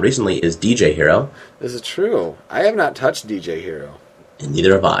has come out recently is DJ Hero. This is true. I have not touched DJ Hero. And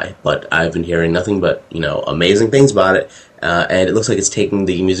neither have I, but I've been hearing nothing but amazing things about it, and it looks like it's taking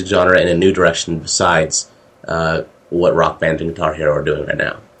the music genre in a new direction besides what Rock Band and Guitar Hero are doing right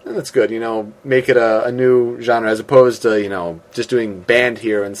now. And that's good. Make it a new genre as opposed to just doing Band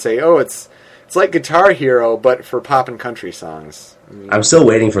Hero and say, oh, it's like Guitar Hero, but for pop and country songs. I'm still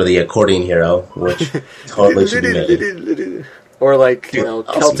waiting for the Accordion Hero, which totally should be made. Or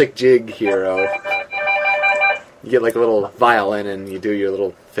Celtic Jig Hero. You get a little violin and you do your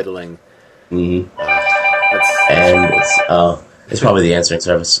little fiddling. Mm-hmm. It's probably the answering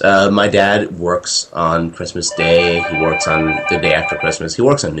service. My dad works on Christmas Day. He works on the day after Christmas. He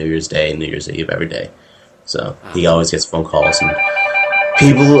works on New Year's Day and New Year's Eve every day. So he always gets phone calls and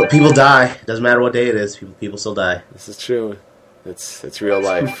people die. It doesn't matter what day it is. People still die. This is true. It's real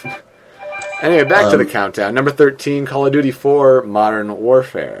life. Anyway, back to the countdown. Number 13, Call of Duty 4: Modern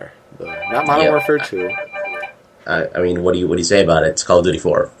Warfare. Not Modern Warfare 2. I mean, what do you say about it? It's Call of Duty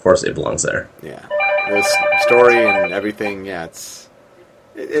 4. Of course, it belongs there. Yeah, the story and everything. Yeah,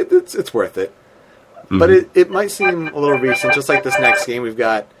 it's worth it. Mm-hmm. But it might seem a little recent. Just like this next game, we've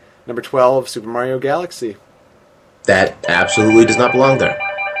got number 12, Super Mario Galaxy. That absolutely does not belong there.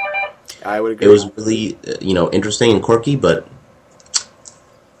 I would agree. It was really, interesting and quirky, but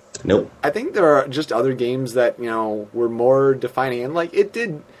nope. I think there are just other games that were more defining, and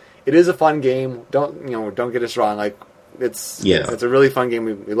it is a fun game. Don't get us wrong. It's a really fun game.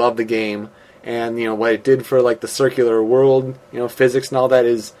 We love the game, and what it did for the circular world, physics and all that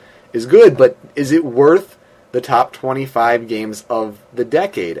is good. But is it worth the top 25 games of the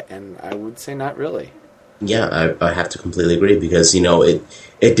decade? And I would say not really. Yeah, I have to completely agree because it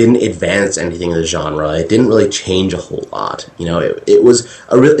didn't advance anything in the genre. It didn't really change a whole lot. It was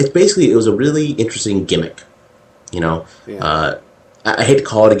a really interesting gimmick. Yeah. I hate to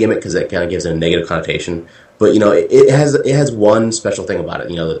call it a gimmick because it kind of gives it a negative connotation, but it has one special thing about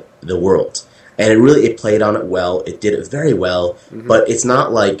it. The world, and it played on it well. It did it very well, but it's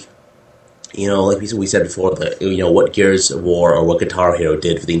not like. Like we said before, what Gears of War or what Guitar Hero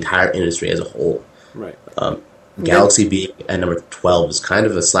did for the entire industry as a whole. Right. Galaxy being at number 12 is kind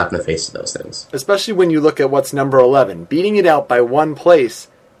of a slap in the face to those things. Especially when you look at what's number 11. Beating it out by one place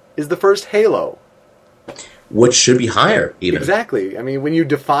is the first Halo. Which should be higher, even. Exactly. I mean, when you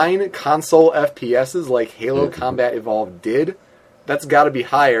define console FPSs like Halo Combat Evolved did, that's got to be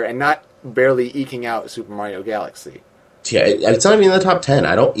higher and not barely eking out Super Mario Galaxy. Yeah, it's not even in the top 10.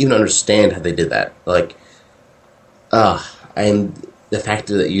 I don't even understand how they did that. And the fact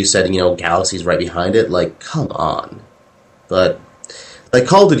that you said, Galaxy's right behind it, come on. But,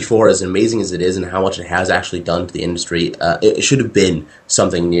 Call of Duty 4, as amazing as it is and how much it has actually done to the industry, it should have been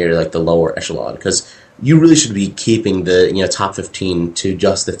something near, the lower echelon, because you really should be keeping the, top 15 to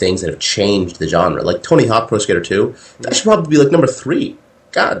just the things that have changed the genre. Like Tony Hawk Pro Skater 2, that should probably be, number 3.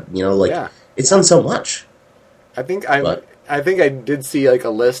 God, it's done so much. I think I did see a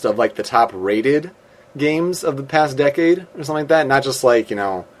list of the top rated games of the past decade or something like that. Not just what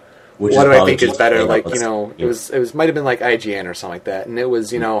do I think is better? It was might have been IGN or something like that, and it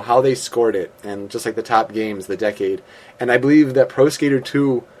was how they scored it and just the top games of the decade. And I believe that Pro Skater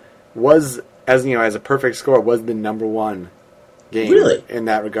 2 was as a perfect score was the number one game in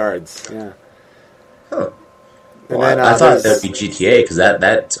that regards. Yeah. Huh. And then, I thought that would be GTA because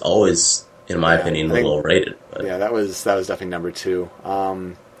that's always. In my opinion, a little rated. But. Yeah, that was definitely number 2.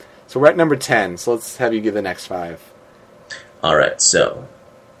 So we're at number 10. So let's have you give the next 5. All right. So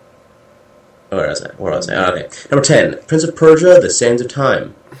where was I? Okay, number 10, Prince of Persia: The Sands of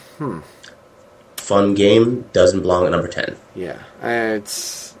Time. Fun game, doesn't belong at number 10. Yeah,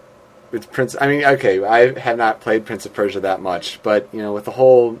 it's Prince. I mean, okay, I have not played Prince of Persia that much, but with the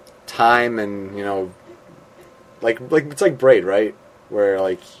whole time and it's like Braid, right? Where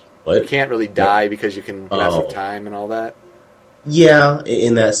What? You can't really die because you can mess with time and all that. Yeah,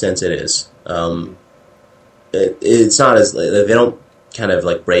 in that sense it is. It's not as... They don't kind of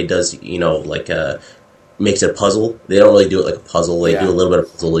like Braid does, makes it a puzzle. They don't really do it like a puzzle. They do a little bit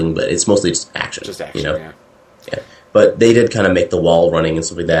of puzzling, but it's mostly just action. Just action, yeah. But they did kind of make the wall running and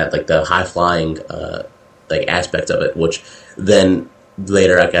stuff like that, like the high-flying aspect of it, which then...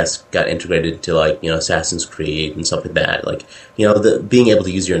 later, I guess, got integrated to Assassin's Creed and stuff like that. Being able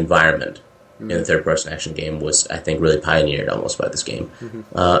to use your environment in a third-person action game was, I think, really pioneered almost by this game.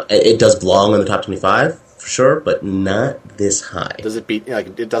 It does belong in the top 25 for sure, but not this high. Does it beat?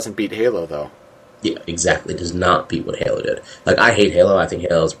 It doesn't beat Halo though. Yeah, exactly. It does not beat what Halo did. I hate Halo. I think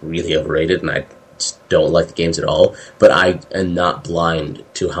Halo is really overrated, and I just don't like the games at all. But I am not blind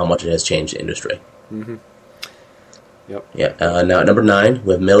to how much it has changed the industry. Mm-hmm. Yep. Yeah. Now, at number 9,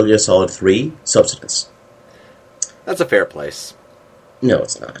 we have Metal Gear Solid 3, Substance. That's a fair place. No,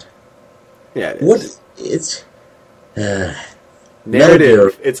 it's not. Yeah, it is. What? It's...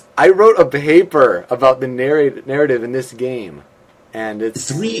 narrative. I wrote a paper about the narrative in this game. And it's...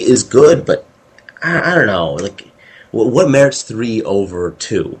 3 is good, but I don't know. What merits 3 over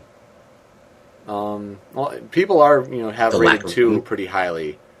 2? Well, people are, have rated 2 pretty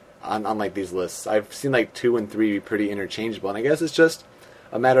highly. On these lists, I've seen 2 and 3 be pretty interchangeable, and I guess it's just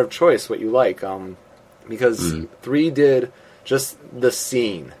a matter of choice what you like. Because 3 did just the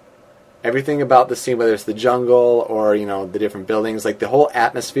scene, everything about the scene, whether it's the jungle or the different buildings, the whole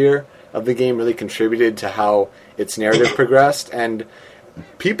atmosphere of the game really contributed to how its narrative progressed. And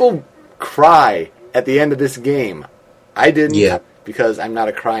people cry at the end of this game. I didn't, because I'm not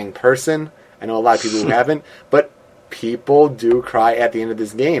a crying person. I know a lot of people who haven't, but. People do cry at the end of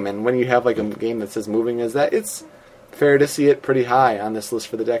this game, and when you have a game that's as moving as that, it's fair to see it pretty high on this list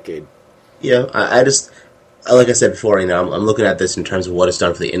for the decade. Yeah, I just, like I said before, I'm looking at this in terms of what it's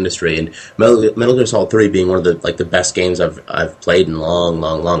done for the industry, and Metal Gear Solid 3 being one of the best games I've played in a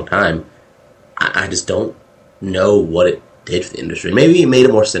long time. I just don't know what it did for the industry. Maybe it made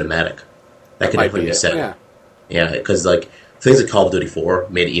it more cinematic. That could definitely be said. Yeah, because things like Call of Duty 4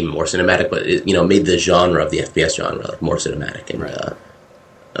 made it even more cinematic, but it made the genre of the FPS genre more cinematic, and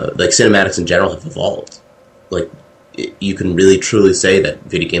cinematics in general have evolved. You can really truly say that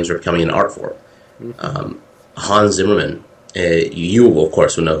video games are becoming an art form. Hans Zimmerman, you of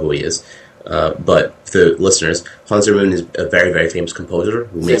course will know who he is, but for the listeners, Hans Zimmerman is a very very famous composer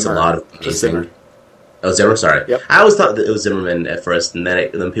who makes a lot of amazing. Oh, Zimmer. Sorry. Yep. I always thought that it was Zimmerman at first, and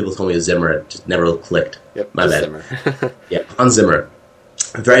then people told me it was Zimmer. It just never clicked. Yep. My bad. Zimmer. Yeah, Hans Zimmer,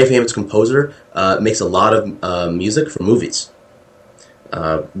 a very famous composer, makes a lot of music for movies.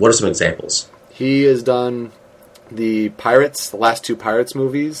 What are some examples? He has done the last two Pirates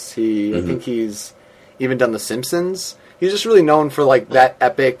movies. I think he's even done The Simpsons. He's just really known for like that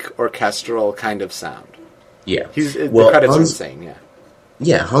epic orchestral kind of sound. Yeah. The credits are insane, yeah.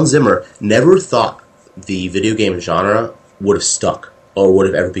 Yeah, Hans Zimmer never thought the video game genre would have stuck or would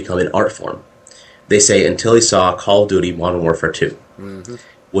have ever become an art form. They say until he saw Call of Duty Modern Warfare 2,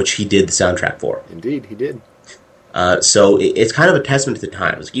 which he did the soundtrack for. Indeed, he did. So it's kind of a testament to the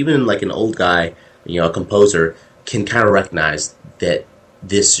times. Even like an old guy, a composer, can kind of recognize that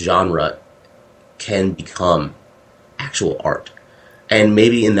this genre can become actual art. And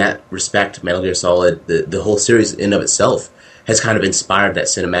maybe in that respect, Metal Gear Solid, the whole series in of itself, has kind of inspired that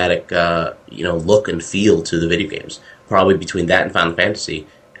cinematic, look and feel to the video games. Probably between that and Final Fantasy,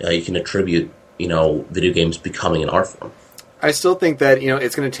 you can attribute, video games becoming an art form. I still think that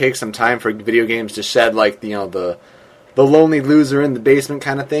it's going to take some time for video games to shed like the lonely loser in the basement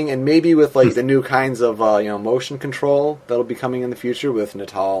kind of thing, and maybe with like the new kinds of motion control that'll be coming in the future with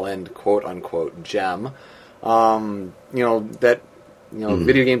Natal and quote unquote Gem.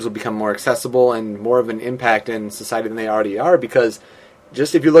 Video games will become more accessible and more of an impact in society than they already are, because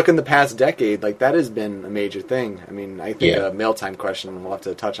just if you look in the past decade, like that has been a major thing. I mean, I think a mail time question, we'll have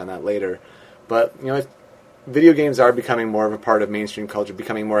to touch on that later. But, video games are becoming more of a part of mainstream culture,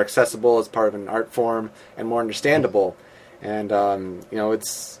 becoming more accessible as part of an art form and more understandable. And,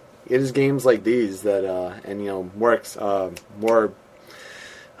 it is games like these that, more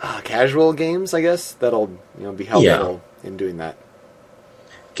casual games, I guess, that'll, be helpful in doing that.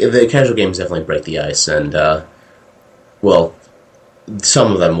 The casual games definitely break the ice, and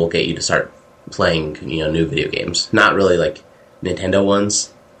some of them will get you to start playing new video games. Not really like Nintendo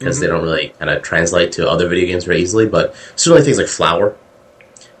ones, because they don't really kind of translate to other video games very easily. But certainly things like Flower,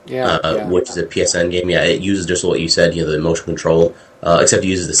 which is a PSN game. Yeah, it uses just what you said, the motion control, except it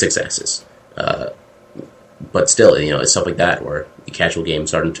uses the 6 axis. But still, it's stuff like that where the casual game's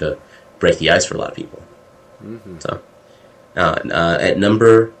starting to break the ice for a lot of people. So. At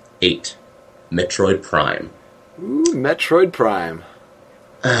number 8, Metroid Prime. Ooh, Metroid Prime.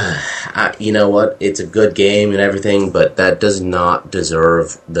 You know what? It's a good game and everything, but that does not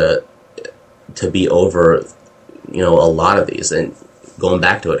deserve to be over, a lot of these. And going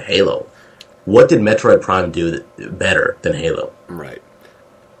back to it, Halo. What did Metroid Prime do better than Halo? Right.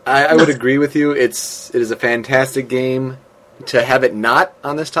 I would agree with you. It is a fantastic game. To have it not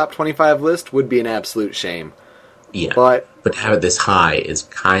on this top 25 list would be an absolute shame. Yeah, but to have it this high is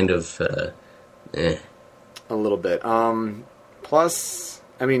kind of, A little bit. Plus,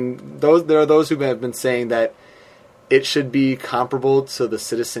 I mean, there are those who have been saying that it should be comparable to the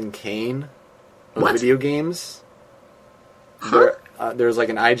Citizen Kane of video games. Huh? There's like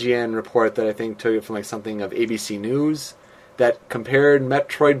an IGN report that I think took it from like something of ABC News that compared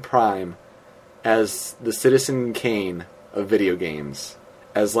Metroid Prime as the Citizen Kane of video games,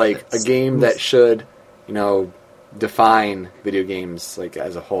 as like a game that should, define video games like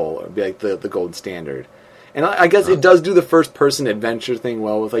as a whole, or be like the gold standard. And I guess it does do the first person adventure thing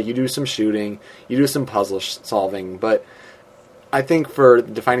well, with like you do some shooting, you do some puzzle solving, but I think for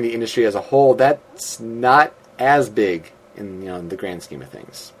defining the industry as a whole, that's not as big in the grand scheme of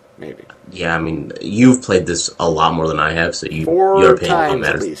things. Maybe. Yeah, I mean, you've played this a lot more than I have, so your opinion times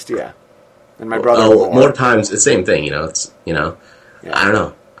matters. At least, yeah. And my brother more times, the same thing. It's I don't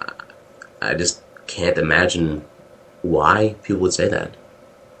know. I just can't imagine why people would say that.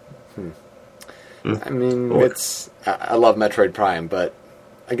 I mean, I love Metroid Prime, but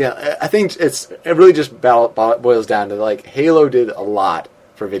again, I think it really just boils down to like Halo did a lot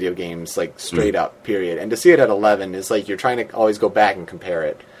for video games, like straight up, period. And to see it at 11 is like you're trying to always go back and compare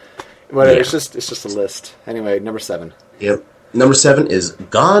it. But it's just a list. Anyway, number 7. Yep. Number 7 is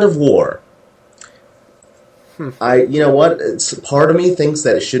God of War. You know what? Part of me thinks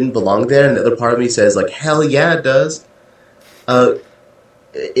that it shouldn't belong there, and the other part of me says, like, hell yeah, it does.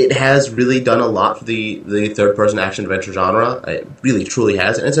 It has really done a lot for the third-person action-adventure genre. It really, truly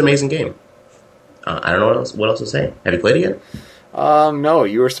has, and it's an amazing game. I don't know what else to say. Have you played it yet? No,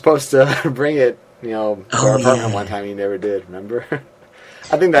 you were supposed to bring it, to our apartment one time. You never did, remember?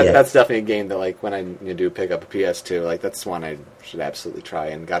 I think that's definitely a game that, like, when I do pick up a PS2, like, that's one I should absolutely try,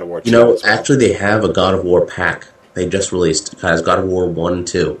 and God of War 2 as well. Actually, they have a God of War pack. They just released, has God of War 1 and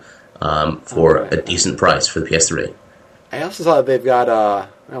 2 for a decent price for the PS3. I also saw that they've got,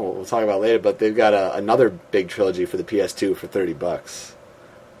 we'll talk about it later, but they've got another big trilogy for the PS2 for $30,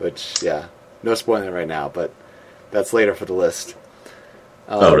 which, yeah. No spoiling it right now, but that's later for the list.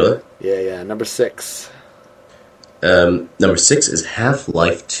 Oh, really? Yeah. Number 6. Number 6 is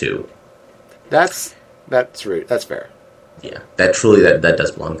Half-Life 2. That's right. That's fair. Yeah, that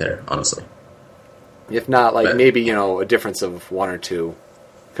does belong there, honestly. If not, like, But- maybe, a difference of 1 or 2.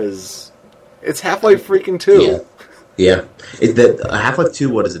 Because it's Half-Life freaking 2. Yeah. Half-Life 2,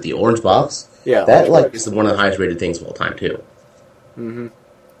 what is it, the orange box? Yeah, That, orange box. is one of the highest rated things of all time, too. Mm-hmm.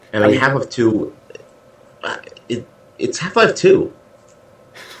 I mean, Half-Life 2, it's Half-Life 2.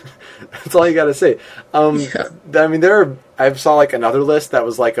 That's all you gotta say. Yeah. I mean, I saw, like, another list that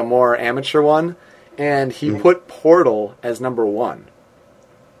was, like, a more amateur one, and he put Portal as number 1.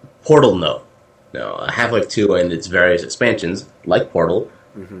 Portal, no. Half-Life 2 and its various expansions, like Portal,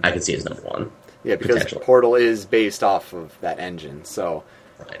 I can see as number 1. Yeah, because Potentially. Portal is based off of that engine, so...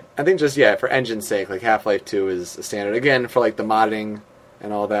 Right. I think just, for engine's sake, like, Half-Life 2 is a standard. Again, for, like, the modding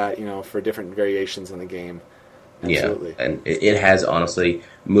and all that, for different variations in the game. Absolutely. Yeah, and it has honestly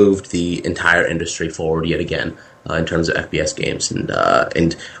moved the entire industry forward yet again in terms of FPS games,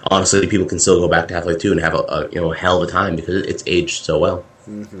 and honestly, people can still go back to Half-Life 2 and have a hell of a time because it's aged so well.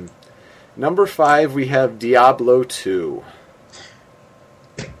 Mm-hmm. Number 5, we have Diablo 2.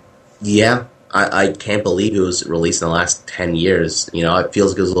 Yeah, I can't believe it was released in the last 10 years. It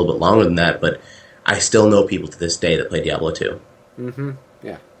feels like it was a little bit longer than that, but I still know people to this day that play Diablo 2. Mm-hmm.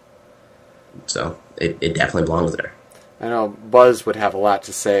 Yeah. So it definitely belongs there. I know Buzz would have a lot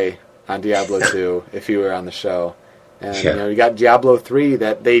to say on Diablo 2 if he were on the show. And, you got Diablo 3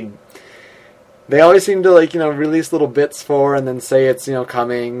 that they always seem to, like, release little bits for and then say it's,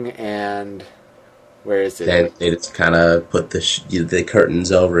 coming, and where is it? Then they just kind of put the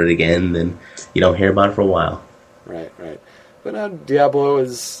curtains over it again, and you don't hear about it for a while. Right. But now Diablo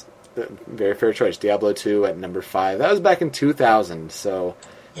is a very fair choice. Diablo 2 at number 5. That was back in 2000, so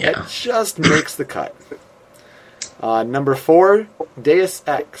Yeah. that just makes the cut. Number 4, Deus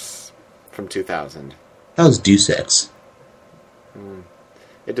Ex from 2000. That was Deus Ex.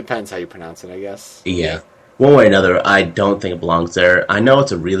 It depends how you pronounce it, I guess. Yeah. One way or another, I don't think it belongs there. I know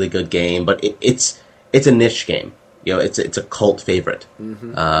it's a really good game, but it's a niche game. It's a cult favorite.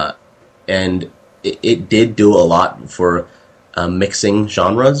 And it did do a lot for mixing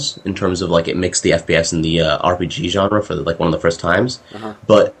genres in terms of, like, it mixed the FPS and the RPG genre for, like, one of the first times.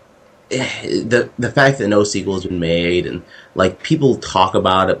 But the fact that no sequel has been made, and, like, people talk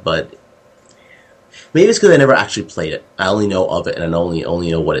about it, but maybe it's because I never actually played it. I only know of it, and I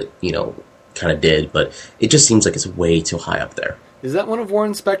only know what it, kind of did, but it just seems like it's way too high up there. Is that one of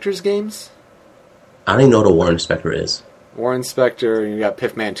Warren Spector's games? I don't even know what a Warren Spector is. Warren Spector, you got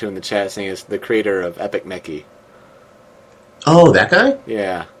Piffman2 in the chat saying is the creator of Epic Mickey. Oh, that guy?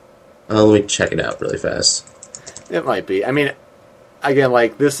 Yeah, Let me check it out really fast. it might be. I mean, again,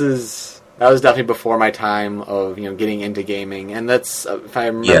 like, that was definitely before my time of, getting into gaming, and that's, if I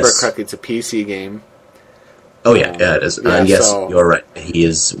remember Yes. correctly, it's a PC game. Oh, yeah, it is. Yeah, Yes, so- you're right. He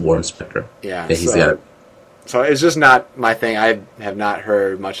is Warren Spector. Yeah, He's so- got it. So it's just not my thing. I have not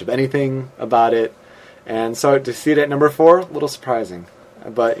heard much of anything about it. And so to see it at number 4, a little surprising.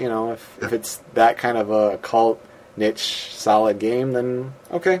 But, if it's that kind of a cult, niche, solid game, then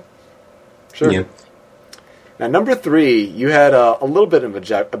okay. Sure. Yeah. Now, number 3, you had a little bit of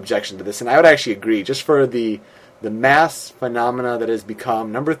objection to this, and I would actually agree. Just for the mass phenomena that has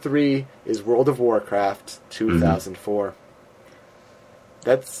become, number 3 is World of Warcraft 2004.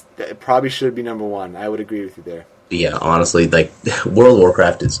 That probably should be number 1. I would agree with you there. Yeah, honestly, like, World of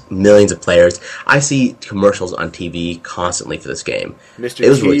Warcraft is millions of players. I see commercials on TV constantly for this game. Mr. It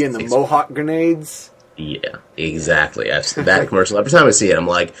was T really and the Mohawk grenades. Yeah, exactly. I've seen that commercial. Every time I see it, I'm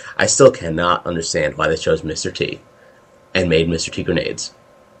like, I still cannot understand why they chose Mr. T and made Mr. T grenades.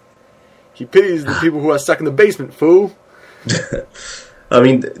 He pities the people who are stuck in the basement, fool. I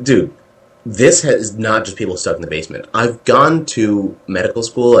mean, dude, this is not just people stuck in the basement. I've gone to medical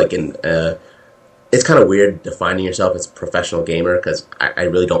school, like, it's kind of weird defining yourself as a professional gamer, because I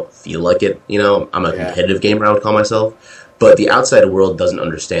really don't feel like it, I'm a competitive gamer, I would call myself. But the outside world doesn't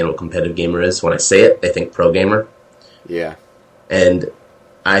understand what competitive gamer is. When I say it, they think pro gamer. Yeah. And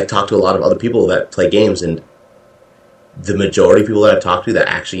I talk to a lot of other people that play games, and the majority of people that I've talked to that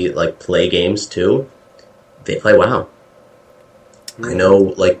actually, like, play games too, they play WoW. I know,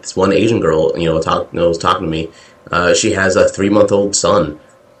 like, this one Asian girl, was talking to me. She has a 3-month-old son,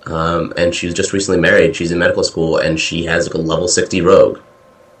 and she was just recently married. She's in medical school, and she has, like, a level 60 rogue,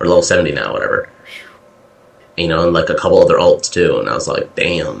 or level 70 now, whatever. And, like, a couple other ults too. And I was like,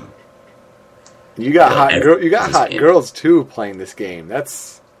 damn. You got hot every- girl. You got this hot game. girls too playing this game.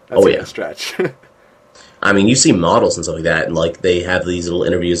 That's Oh, a yeah. good stretch. I mean, you see models and stuff like that, and like they have these little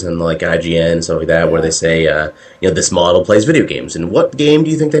interviews on like IGN and stuff like that, where they say, this model plays video games. And what game do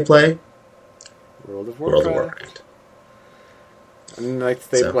you think they play? World of World of Warcraft. Warcraft. And like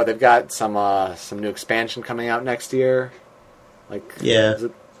they've got some new expansion coming out next year. Like, Yeah. is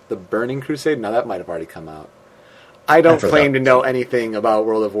it the Burning Crusade? No, that might have already come out. I don't claim to know anything about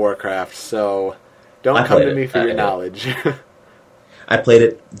World of Warcraft, so don't come to me for your knowledge. I played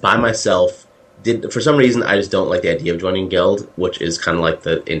it by myself. For some reason, I just don't like the idea of joining guild, which is kind of like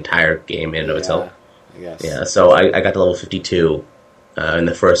the entire game in and of itself. I guess. Yeah, so I got to level 52 in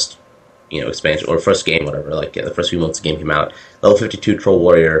the first expansion, or first game, whatever, the first few months the game came out. Level 52 Troll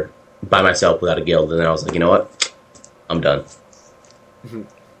Warrior by myself without a guild, and then I was like, you know what? I'm done.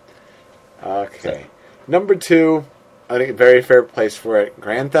 Okay. Number 2, I think a very fair place for it,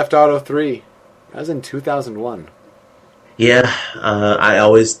 Grand Theft Auto 3. That was in 2001. Yeah, I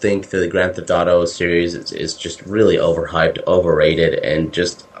always think that the Grand Theft Auto series is just really overhyped, overrated, and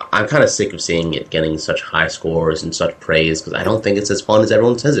just I'm kind of sick of seeing it getting such high scores and such praise because I don't think it's as fun as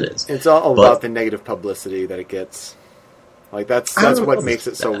everyone says it is. It's all about the negative publicity that it gets. Like that's what makes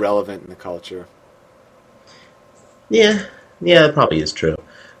it so relevant in the culture. Yeah, it probably is true.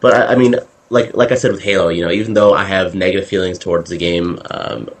 But I mean, like I said with Halo, even though I have negative feelings towards the game,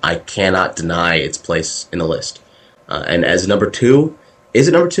 I cannot deny its place in the list. And as number 2, is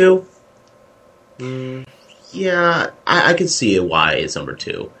it number 2? Yeah, I can see why it's number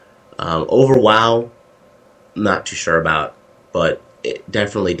 2. Over WoW, not too sure about, but it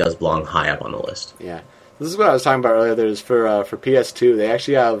definitely does belong high up on the list. Yeah, this is what I was talking about earlier. There's for PS2, they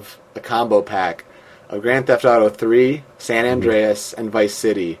actually have a combo pack of Grand Theft Auto 3, San Andreas, and Vice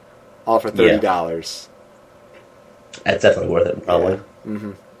City, all for $30. That's definitely worth it, probably.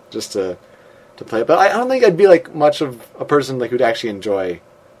 Yeah. Just to play it. But I don't think I'd be like much of a person like who'd actually enjoy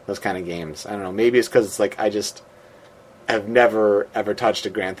those kind of games. I don't know. Maybe it's because it's like I just have never ever touched a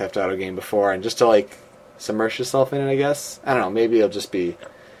Grand Theft Auto game before, and just to like submerge yourself in it, I guess. I don't know. Maybe it'll just be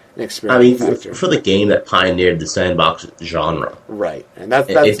an experience. I mean, for the game that pioneered the sandbox genre, right? And that's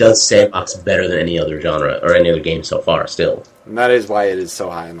it does sandbox better than any other genre or any other game so far. Still, and that is why it is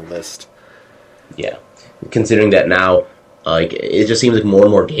so high on the list. Yeah, considering that now. It just seems like more and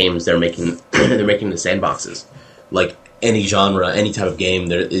more games they're making the sandboxes. Like any genre, any type of game,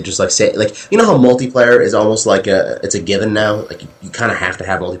 they're just like how multiplayer is almost like it's a given now. Like you kind of have to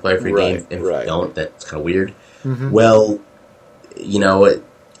have multiplayer for your game, and if you don't, that's kind of weird. Well,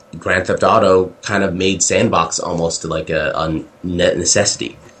 Grand Theft Auto kind of made sandbox almost to like a net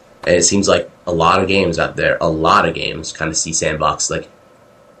necessity, and it seems like a lot of games out there, kind of see sandbox like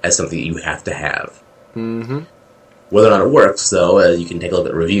as something that you have to have. Whether or not it works, though, you can take a look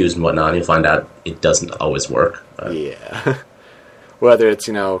at reviews and whatnot, and you'll find out it doesn't always work. Yeah. Whether it's,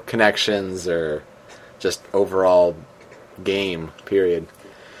 connections or just overall game, period.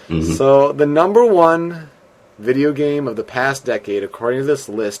 So, the number 1 video game of the past decade, according to this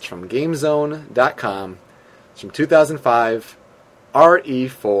list from GameZone.com, is from 2005,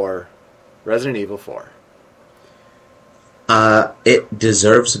 RE4, Resident Evil 4. It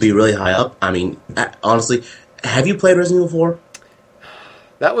deserves to be really high up. I mean, honestly... Have you played Resident Evil 4?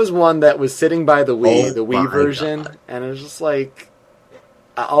 That was one that was sitting by the Wii, the Wii version, God. And it was just like,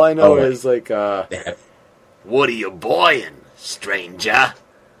 all I know is like, what are you boying, stranger?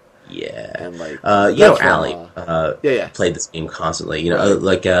 Yeah. And like, Allie played this game constantly.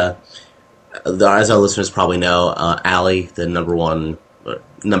 As our listeners probably know, Allie, the number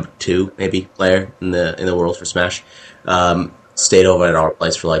 2 maybe player in the world for Smash, stayed over at our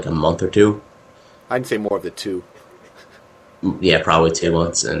place for like a month or 2. I'd say more of the 2. Yeah, probably 2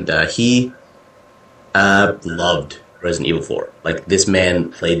 months. And he loved Resident Evil 4. Like, this man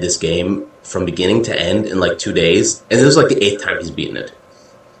played this game from beginning to end in like 2 days. And it was like the 8th time he's beaten it.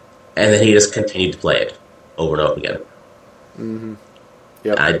 And then he just continued to play it over and over again.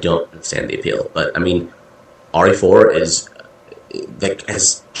 Yep. I don't understand the appeal. But, I mean, RE4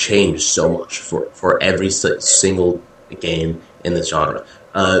 has changed so much for every single game in this genre.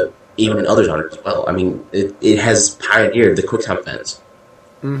 Even in other genres as well. I mean, it has pioneered the QuickTime events.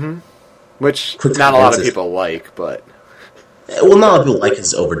 Which not a lot of people like, but... Well, not a lot of people like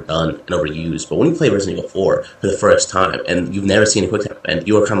it's overdone and overused, but when you play Resident Evil 4 for the first time, and you've never seen a QuickTime event,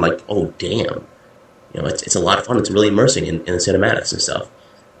 you are kind of like, oh, damn. It's a lot of fun. It's really immersing in the cinematics and stuff.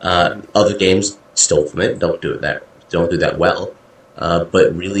 Other games stole from it, don't do that well.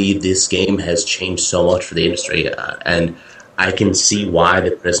 But really, this game has changed so much for the industry, and... I can see why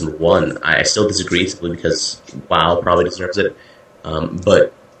the person won. I still disagree simply because WoW probably deserves it.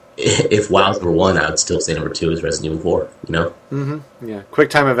 But if WoW's number 1, I would still say number 2 is Resident Evil 4, Yeah.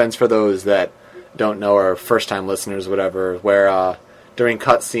 QuickTime events for those that don't know, or first-time listeners, whatever, where during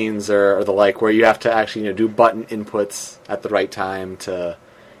cutscenes or the like, where you have to actually do button inputs at the right time to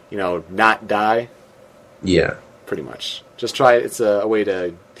not die. Yeah. Pretty much. Just try it. It's a way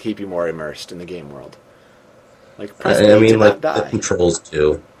to keep you more immersed in the game world. Like press A to not die. The controls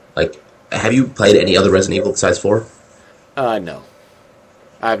too. Like, have you played any other Resident Evil besides 4? No.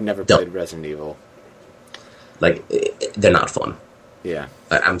 I've never played Resident Evil. Like, they're not fun. Yeah.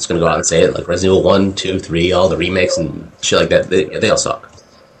 I'm just gonna go out and say it. Like Resident Evil 1, 2, 3, all the remakes and shit like that. They all suck.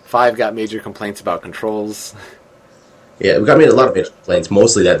 5 got major complaints about controls. Yeah, we got made a lot of major complaints.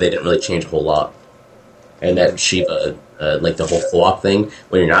 Mostly that they didn't really change a whole lot. And that Shiva, like the whole co-op thing,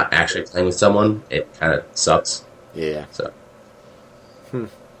 when you're not actually playing with someone, it kind of sucks. Yeah. So.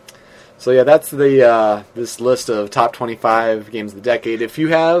 So yeah, that's the this list of top 25 games of the decade. If you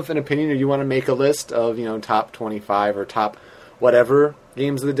have an opinion or you want to make a list of top 25 or top whatever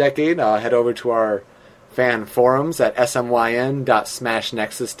games of the decade, head over to our fan forums at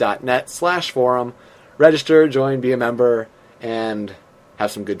smyn.smashnexus.net/forum. Register, join, be a member, and have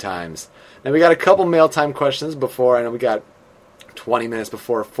some good times. Now, we got a couple mail time questions before. I know we got 20 minutes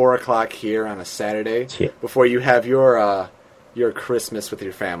before 4 o'clock here on a Saturday, before you have your Christmas with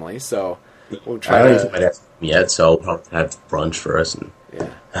your family. So we'll try I don't even think my dad's yet, so I'll probably have brunch first.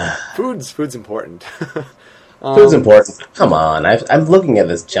 Yeah. Food's important. Food's important. Come on. I'm looking at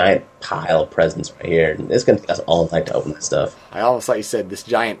this giant pile of presents right here. It's going to take us all night to open this stuff. I almost thought you said this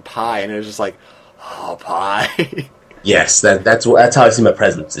giant pie, and it was just like, oh, pie. Yes, that's how I see my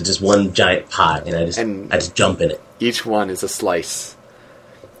presents. It's just one giant pie, and I just jump in it. Each one is a slice.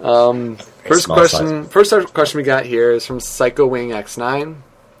 First question we got here is from Psycho Wing X9.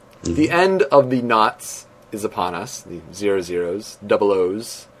 Mm-hmm. The end of the knots is upon us. The 00s,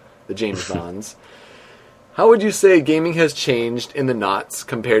 00s, the James Bonds. How would you say gaming has changed in the knots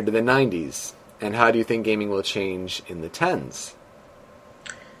compared to the 90s? And how do you think gaming will change in the 10s?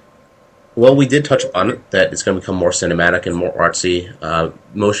 Well, we did touch upon it, that it's going to become more cinematic and more artsy.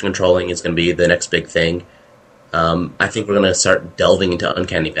 Motion controlling is going to be the next big thing. I think we're going to start delving into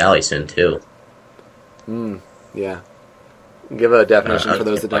Uncanny Valley soon, too. Yeah. Give a definition for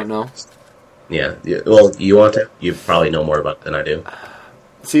those that don't know. Yeah. Well, you want to? You probably know more about it than I do.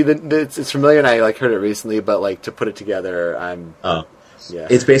 See, it's familiar, and I heard it recently, but to put it together, yeah.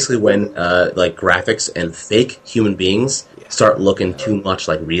 It's basically when graphics and fake human beings start looking too much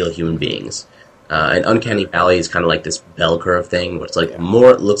like real human beings. And Uncanny Valley is kind of like this bell curve thing, where it's the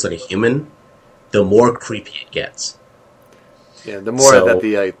more it looks like a human, the more creepy it gets. Yeah, the more that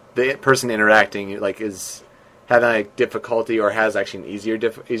the person interacting is having difficulty or has actually an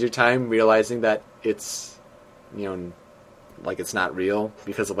easier time realizing that it's it's not real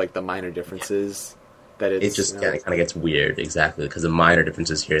because of the minor differences. That it just kind of gets weird, exactly, because of minor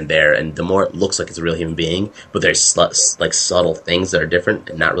differences here and there, and the more it looks like it's a real human being, but there's subtle things that are different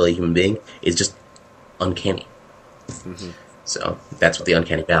and not really a human being, it's just uncanny. Mm-hmm. So that's what the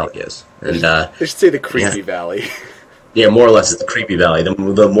Uncanny Valley is. And they should say the Creepy Valley. Yeah, more or less it's the Creepy Valley.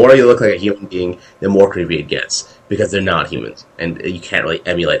 The more you look like a human being, the more creepy it gets, because they're not humans, and you can't really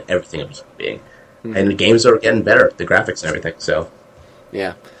emulate everything of a human being. Mm-hmm. And the games are getting better, the graphics and everything, so...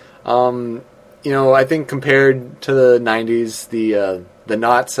 Yeah. I think compared to the 90s, the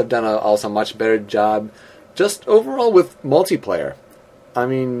Knots have done also a much better job just overall with multiplayer. I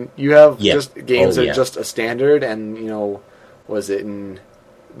mean, you have just games that are just a standard, and, was it in,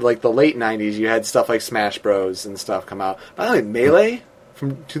 the late 90s, you had stuff like Smash Bros. And stuff come out. By the way, Melee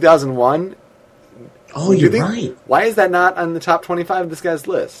from 2001. Oh, you're right. Why is that not on the top 25 of this guy's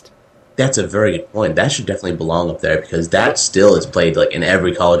list? That's a very good point. That should definitely belong up there, because that still is played in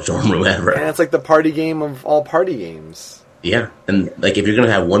every college dorm room ever. And it's the party game of all party games. Yeah, and if you're going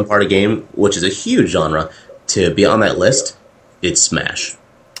to have one party game, which is a huge genre, to be on that list, it's Smash.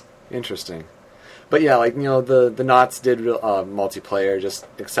 Interesting. But yeah, the Knots did multiplayer just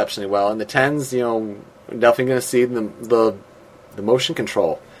exceptionally well. And the 10s, we're definitely going to see the motion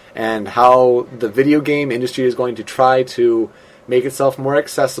control and how the video game industry is going to try to make itself more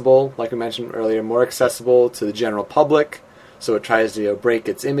accessible, like we mentioned earlier, more accessible to the general public, so it tries to break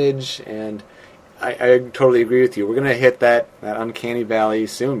its image, and I totally agree with you. We're going to hit that Uncanny Valley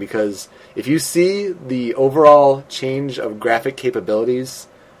soon, because if you see the overall change of graphic capabilities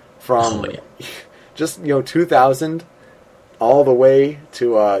from just 2000 all the way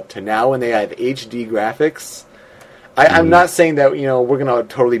to now when they have HD graphics, I'm not saying that we're going to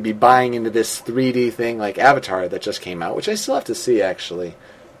totally be buying into this 3D thing like Avatar that just came out, which I still have to see actually.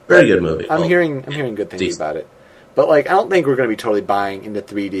 Very good movie. I'm hearing good things about it, but I don't think we're going to be totally buying into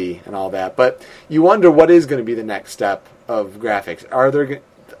 3D and all that. But you wonder what is going to be the next step of graphics.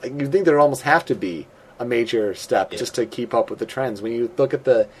 you'd think there would almost have to be a major step just to keep up with the trends. When you look at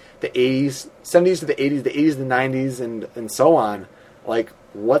the 80s, 70s to the 80s, the 80s to the 90s, and so on, like,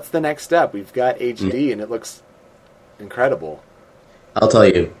 what's the next step? We've got HD, and it looks incredible. I'll tell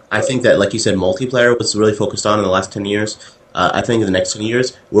you, I think that, like you said, multiplayer was really focused on in the last 10 years. I think in the next 10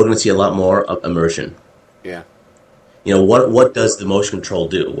 years, we're going to see a lot more of immersion. Yeah. You know, what does the motion control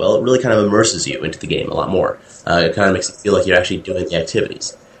do? Well, it really kind of immerses you into the game a lot more. It kind of makes it feel like you're actually doing the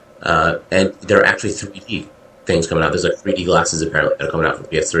activities. And there are actually 3D things coming out. There's like 3D glasses, apparently, that are coming out for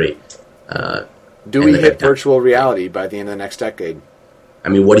PS3. Do we hit virtual reality by the end of the next decade? I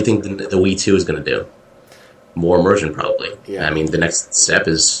mean, what do you think the Wii 2 is going to do? More immersion, probably. Yeah. I mean, the next step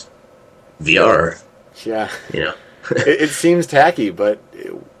is VR. Yeah. You know. It seems tacky, but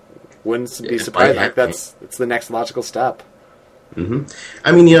it wouldn't be surprising. Like it's the next logical step. Mm-hmm.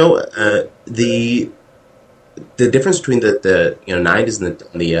 I mean, you know, the difference between the 90s and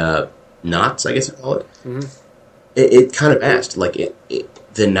the knots, I guess you call it, it kind of vast. Like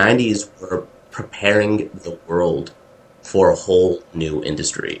the 90s were preparing the world for a whole new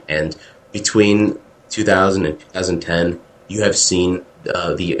industry, and between 2000 and 2010, you have seen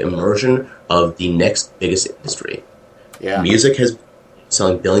the immersion of the next biggest industry. Yeah. Music has been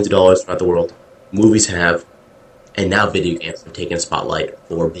selling billions of dollars throughout the world. Movies have, and now video games have taken a spotlight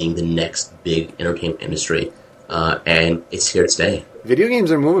for being the next big entertainment industry, and it's here to stay. Video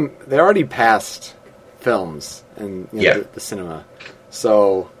games are moving. They're already past films and the cinema,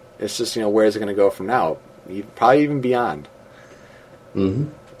 so it's just where's it going to go from now? Probably even beyond. Mm-hmm.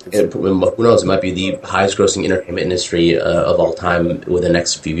 Who knows? It might be the highest-grossing entertainment industry of all time within the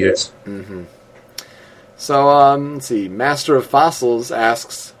next few years. Mm-hmm. So, let's see. Master of Fossils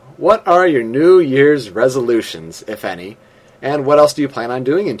asks, what are your New Year's resolutions, if any, and what else do you plan on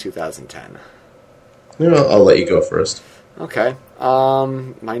doing in 2010? I'll let you go first. Okay.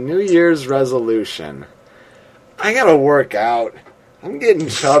 My New Year's resolution. I gotta work out. I'm getting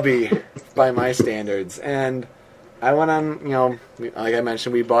chubby by my standards, and I went on, like I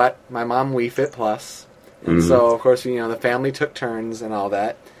mentioned, we bought my mom Wii Fit Plus, and so, of course, the family took turns and all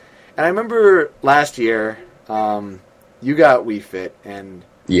that. And I remember last year, you got Wii Fit, and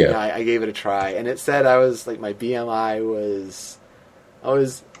I gave it a try, and it said I was, like, my BMI was,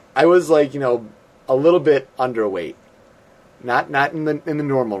 I was like, a little bit underweight. Not in the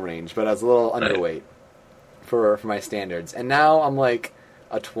normal range, but I was a little underweight for my standards. And now I'm like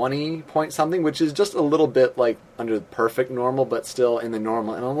a 20 point something, which is just a little bit like under the perfect normal, but still in the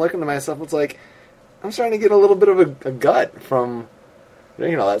normal. And I'm looking to myself, it's like I'm starting to get a little bit of a gut from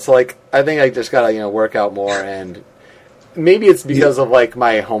that. So like I think I just gotta work out more, and maybe it's because of like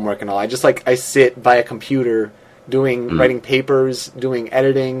my homework and all. I just I sit by a computer doing writing papers, doing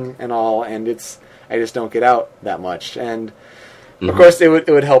editing and all, and I just don't get out that much. And of course, it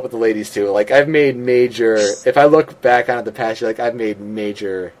would help with the ladies too. Like I've made major. If I look back on it the past year, I've made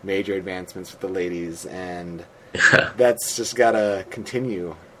major advancements with the ladies, and that's just gotta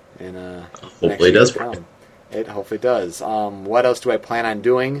continue. And hopefully it does. It hopefully does. What else do I plan on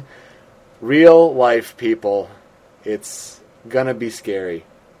doing? Real life, people. It's gonna be scary.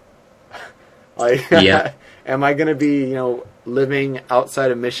 Am I gonna be living outside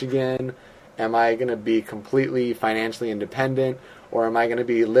of Michigan? Am I going to be completely financially independent, or am I going to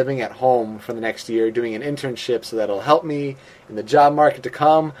be living at home for the next year doing an internship so that'll help me in the job market to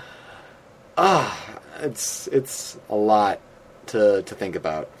come? It's a lot to think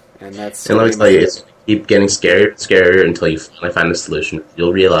about, and that's. And let me tell you, it's keep getting scarier and scarier until you finally find a solution.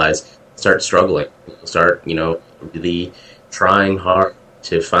 You'll realize, start struggling. You'll start, really trying hard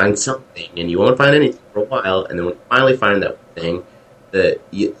to find something, and you won't find anything for a while, and then when you finally find that thing, that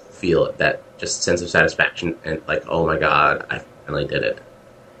you feel that just sense of satisfaction and like, oh my god, I finally did it.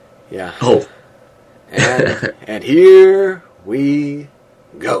 Yeah. Oh. And here we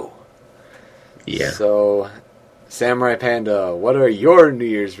go. Yeah. So, Samurai Panda, what are your New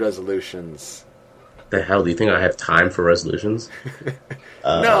Year's resolutions? The hell, do you think I have time for resolutions?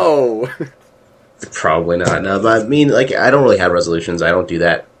 No. Probably not. No, but I mean, I don't really have resolutions. I don't do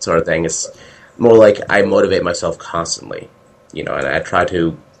that sort of thing. It's more like I motivate myself constantly, and I try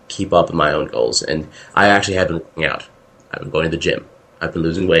to keep up with my own goals. And I actually have been working out. I've been going to the gym. I've been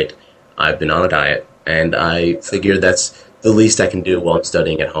losing weight. I've been on a diet. And I figure that's the least I can do while I'm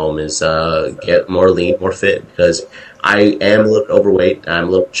studying at home is get more lean, more fit. Because I am a little bit overweight. I'm a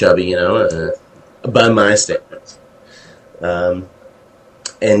little chubby, by my standards.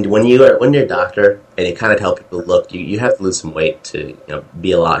 And when you're a doctor and you kind of tell people, look, you have to lose some weight to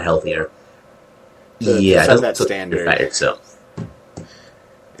be a lot healthier. To set that standard. Fat yourself.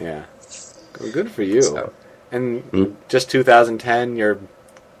 Yeah. Well, good for you. So, and just 2010, you're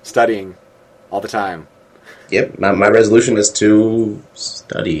studying all the time. Yep, my resolution is to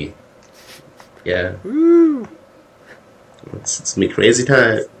study. Yeah. Woo! It's me crazy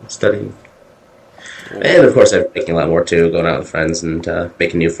time studying. And of course I'm making a lot more too, going out with friends and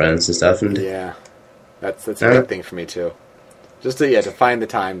making new friends and stuff. And Yeah, that's a big thing for me too. Just to find the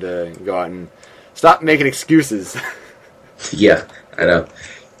time to go out and stop making excuses. yeah, I know.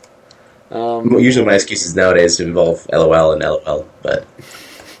 Usually my excuses nowadays involve LOL and LOL, but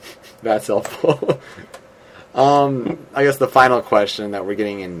That's helpful. I guess the final question that we're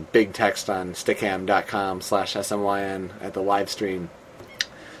getting in big text on stickam.com/SMYN at the live stream.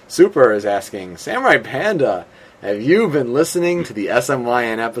 Super is asking, Samurai Panda, have you been listening to the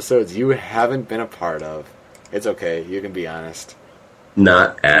SMYN episodes you haven't been a part of? It's okay, you can be honest.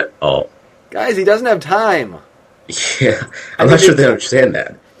 not at all. Guys, he doesn't have time. Yeah, I'm not sure they understand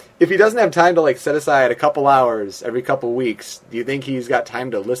that. If he doesn't have time to set aside a couple hours every couple weeks, do you think he's got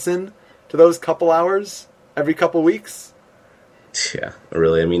time to listen to those couple hours every couple weeks? Yeah,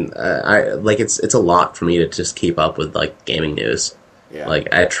 really. I mean, it's a lot for me to just keep up with gaming news. Yeah.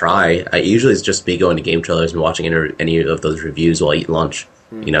 I try. I usually just be going to game trailers and watching any of those reviews while I eat lunch.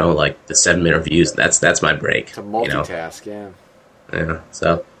 Mm-hmm. You know, the 7-minute reviews. That's my break. To multitask, yeah. Yeah.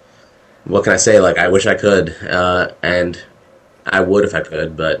 So, what can I say? I wish I could, and I would if I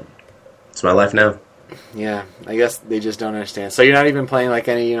could, but it's my life now. Yeah, I guess they just don't understand. So you're not even playing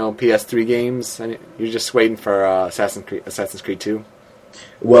any PS3 games, and you're just waiting for Assassin's Creed 2.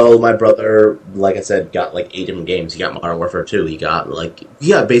 Well, my brother, like I said, got 8 different games. He got Modern Warfare 2. He got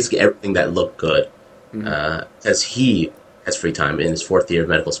basically everything that looked good, as he has free time in his 4th year of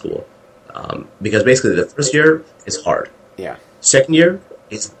medical school. Because basically the first year is hard. Yeah. Second year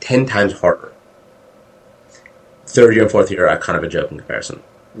is 10 times harder. Third year and 4th year are kind of a joke in comparison.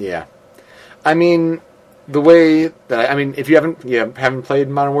 Yeah. I mean, the way that if you haven't played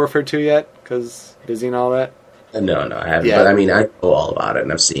Modern Warfare 2 yet, because Disney and all that. No, I haven't. Yeah. But I know all about it,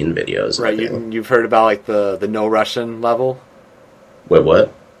 and I've seen videos. Right, you've heard about the no Russian level. Wait,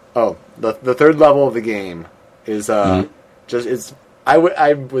 what? Oh, the third level of the game is I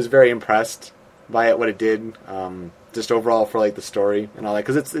was very impressed by it, what it did, just overall for the story and all that,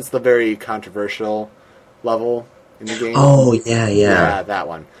 because it's the very controversial level in the game. Oh yeah, that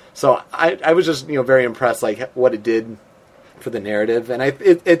one. So I was just very impressed what it did for the narrative, and I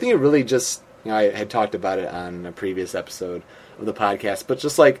think it really just I had talked about it on a previous episode of the podcast, but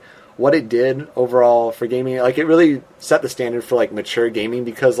just what it did overall for gaming, it really set the standard for mature gaming,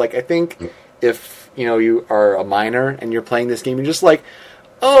 because I think if you are a minor and you're playing this game, you're just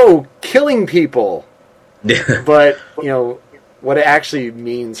killing people. But what it actually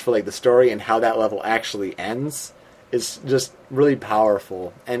means for the story and how that level actually ends is just really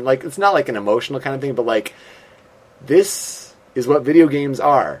powerful. And it's not an emotional kind of thing, but this is what video games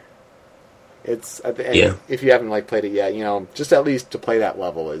are. It's if you haven't played it yet, just at least to play that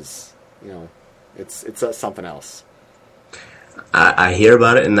level is it's something else. I hear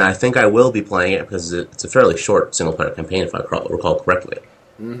about it, and I think I will be playing it because it's a fairly short single-player campaign, if I recall correctly.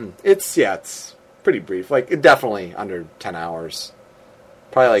 Mm-hmm. It's pretty brief. Definitely under 10 hours.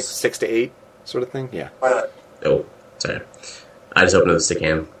 Probably 6 to 8 sort of thing. Yeah. Oh, sorry. I just opened up the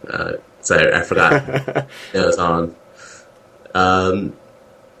Stickam. Sorry, I forgot it was on.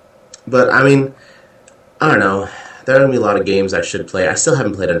 But, I don't know. There are going to be a lot of games I should play. I still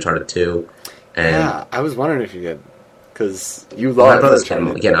haven't played Uncharted 2. And yeah, I was wondering if you could. Because you love my brother's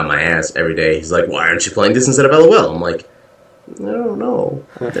getting on my ass every day. He's like, why aren't you playing this instead of LOL? I'm like, I don't know.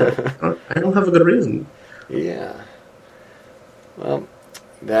 I don't have a good reason. Yeah. Well,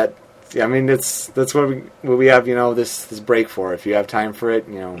 that's what we have, this break for. If you have time for it,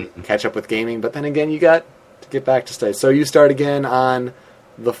 catch up with gaming. But then again, you got to get back to study. So you start again on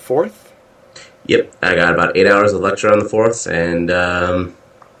the 4th? Yep, I got about 8 hours of lecture on the 4th, and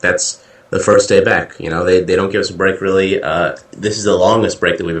that's the first day back. They don't give us a break, really. This is the longest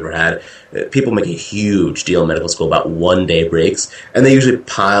break that we've ever had. People make a huge deal in medical school about one-day breaks, and they usually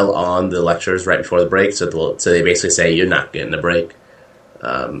pile on the lectures right before the break, so they basically say, you're not getting a break.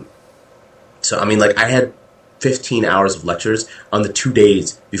 I had 15 hours of lectures on the 2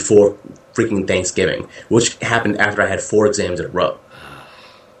 days before freaking Thanksgiving, which happened after I had 4 exams in a row.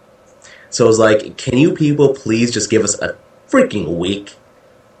 So I was like, can you people please just give us a freaking week?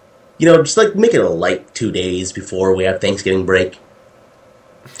 Just make it a light 2 days before we have Thanksgiving break.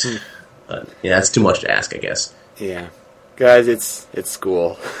 But, that's too much to ask, I guess. Yeah. Guys, it's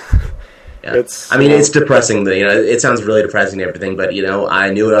school. Yeah. It's depressing. It sounds really depressing and everything, but,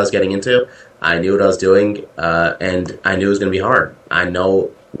 I knew what I was getting into. I knew what I was doing, and I knew it was going to be hard. I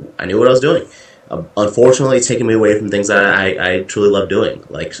knew what I was doing. Unfortunately, it's taken me away from things that I truly love doing,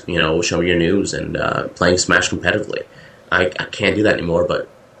 like, Show Me Your News and playing Smash competitively. I can't do that anymore, but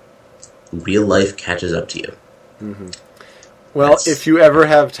real life catches up to you. Mm-hmm. Well, if you ever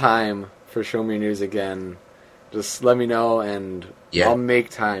have time for Show Me Your News again, just let me know, and I'll make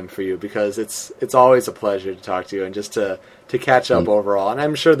time for you, because it's always a pleasure to talk to you and just to catch up overall. And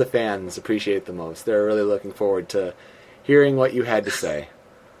I'm sure the fans appreciate it the most. They're really looking forward to hearing what you had to say.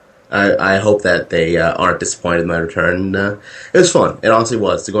 I hope that they aren't disappointed in my return. It was fun. It honestly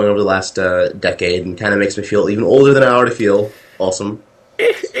was. Going over the last decade, and kind of makes me feel even older than I already feel. Awesome.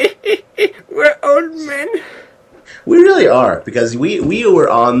 We're old men. We really are, because we were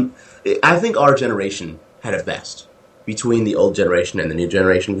on... I think our generation had it best between the old generation and the new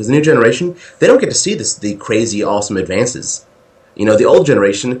generation, because the new generation, they don't get to see the crazy, awesome advances. The old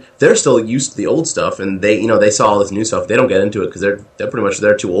generation, they're still used to the old stuff, and they saw all this new stuff. They don't get into it because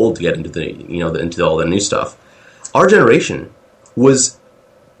they're too old to get into into all the new stuff. Our generation was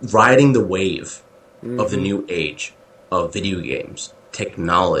riding the wave of the new age of video games,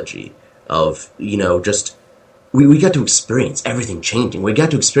 technology, of just we got to experience everything changing. We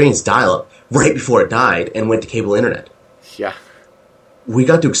got to experience dial-up right before it died and went to cable internet. Yeah, we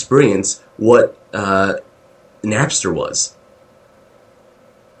got to experience what Napster was.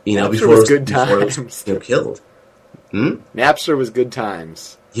 Napster was good times. Before it was killed. Napster was good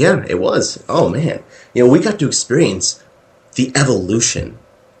times. Yeah, it was. Oh, man. We got to experience the evolution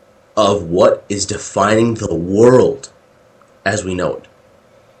of what is defining the world as we know it.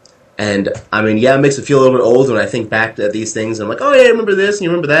 And, it makes me feel a little bit old when I think back to these things. I'm like, oh, yeah, I remember this and you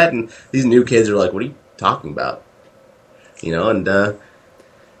remember that. And these new kids are like, what are you talking about?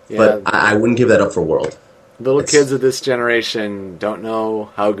 But I wouldn't give that up for a world. Little kids of this generation don't know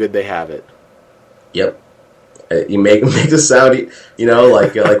how good they have it. Yep. You make this sound,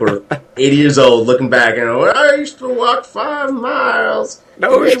 like we're 80 years old looking back and I used to walk 5 miles.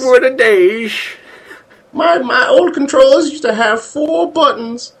 Those were the days. My old controllers used to have 4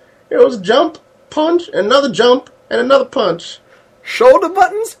 buttons. It was jump, punch, another jump, and another punch. Shoulder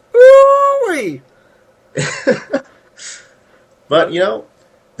buttons? Ooh-wee! But,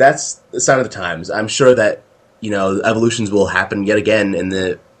 that's the sign of the times. I'm sure that, evolutions will happen yet again in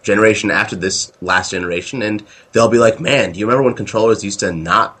the generation after this last generation, and they'll be like, man, do you remember when controllers used to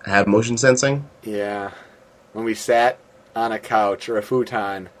not have motion sensing? Yeah. When we sat on a couch or a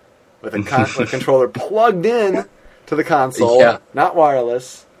futon with a controller plugged in to the console, not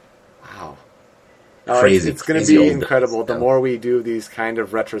wireless. Wow. Crazy. It's going to be incredible the more we do these kind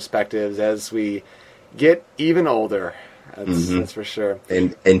of retrospectives as we get even older. That's for sure.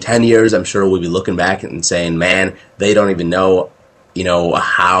 In 10 years, I'm sure we'll be looking back and saying, man, they don't even know,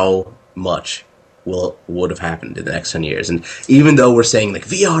 how much would have happened in the next 10 years. And even though we're saying, like,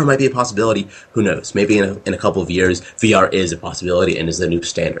 VR might be a possibility, who knows? Maybe in a couple of years, VR is a possibility and is the new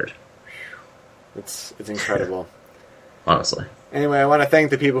standard. It's incredible. Honestly. Anyway, I want to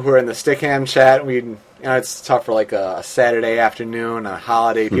thank the people who are in the Stickham chat. It's tough for like a Saturday afternoon, a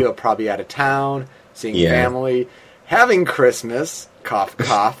holiday. People are probably out of town, seeing family, having Christmas. Cough,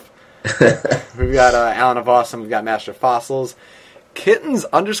 cough. We've got Alan of Awesome. We've got Master Fossils. Kittens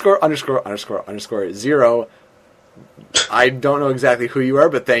 ____0. I don't know exactly who you are,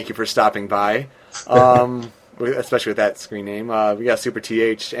 but thank you for stopping by. Especially with that screen name. We got Super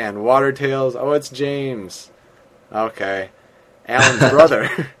TH and Water Tales. Oh, it's James. Okay. Alan's brother.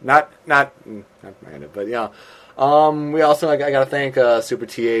 not Miranda, but yeah. We also, I gotta thank Super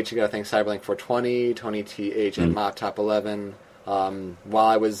TH, I gotta thank Cyberlink 420, Tony TH, and Mop Top 11. While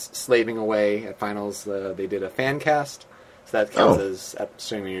I was slaving away at finals, they did a fan cast, so that counts as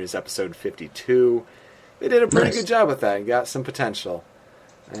Streaming News episode 52. They did a pretty good job with that, got some potential.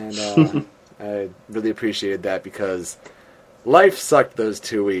 And I really appreciated that because life sucked those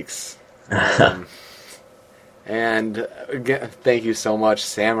 2 weeks. And again, thank you so much,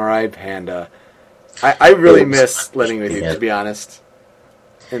 Samurai Panda. I really miss living with you, to be honest.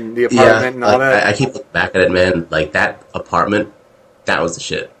 In the apartment and all that. I keep looking back at it, man. Like, that apartment, that was the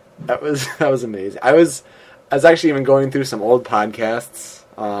shit. That was amazing. I was actually even going through some old podcasts.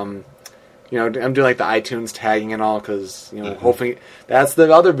 I'm doing like the iTunes tagging and all because, hopefully that's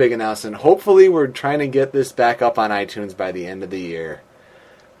the other big announcement. Hopefully we're trying to get this back up on iTunes by the end of the year.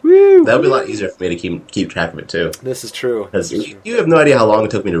 Woo! That would be a lot easier for me to keep track of it too. This is true. Because you have no idea how long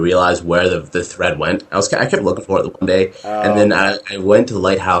it took me to realize where the thread went. I kept looking for it one day, and then I went to the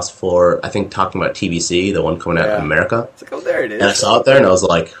Lighthouse for, I think, talking about TBC, the one coming out in America. It's like, oh, there it is. And I saw it there, and I was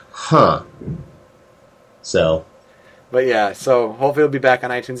like, huh. So. But yeah, so hopefully it'll be back on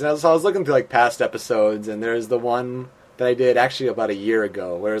iTunes. And so I was looking through like past episodes, and there's the one that I did actually about a year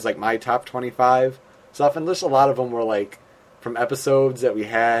ago, where it was like my top 25 stuff, and just a lot of them were like from episodes that we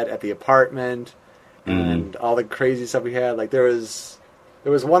had at the apartment and all the crazy stuff we had. Like there was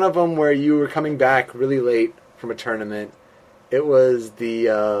one of them where you were coming back really late from a tournament. It was the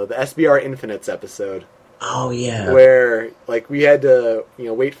SBR Infinites episode. Oh yeah. Where like we had to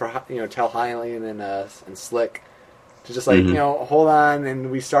wait for Tell Hylian and Slick to just like hold on, and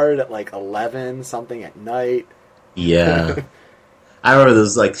we started at like 11 something at night. Yeah. I remember there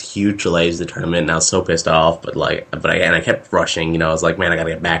was like huge delays to the tournament, and I was so pissed off. But I kept rushing. I was like, man, I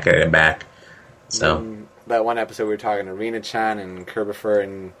gotta get back. So that one episode we were talking to Rena Chan and Kerbifer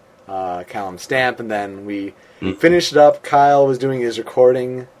and Callum Stamp, and then we finished it up. Kyle was doing his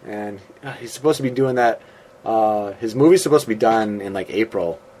recording, and he's supposed to be doing that. His movie's supposed to be done in like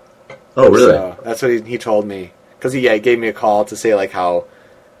April. Oh, really? So that's what he told me, because he gave me a call to say like how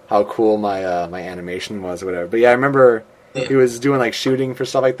cool my my animation was or whatever. But yeah, I remember he was doing like shooting for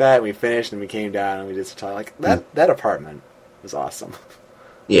stuff like that, and we finished and we came down and we just talked like that apartment was awesome.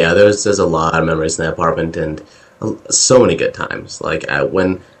 Yeah, there's a lot of memories in that apartment, and so many good times. Like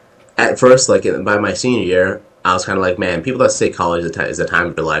at first, like by my senior year, I was kind of like, man, people that say college is a time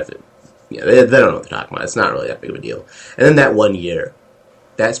of their life. They don't know what they're talking about. It's not really that big of a deal. And then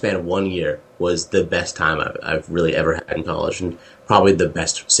that span of 1 year was the best time I've really ever had in college, and probably the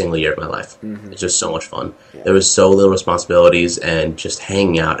best single year of my life. It's just so much fun. Yeah. There was so little responsibilities, and just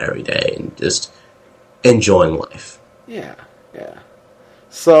hanging out every day and just enjoying life. Yeah.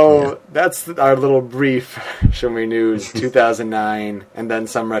 So that's our little brief Show Me News 2009, and then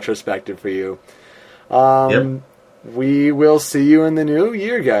some retrospective for you. Yep. We will see you in the new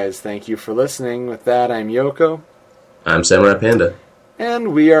year, guys. Thank you for listening. With that, I'm Yoko. I'm Samurai Panda.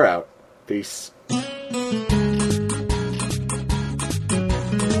 And we are out. Peace.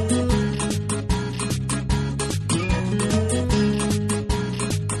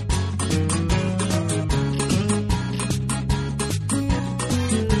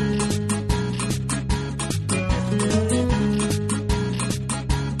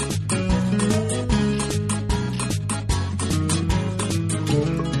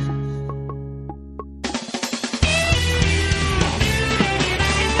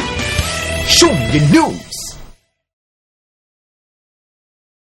 Show me your news!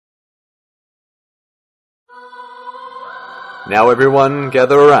 Now everyone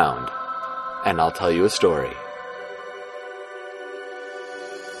gather around, and I'll tell you a story.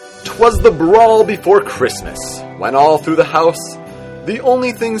 'Twas the brawl before Christmas, when all through the house, the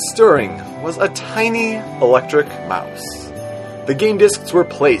only thing stirring was a tiny electric mouse. The game discs were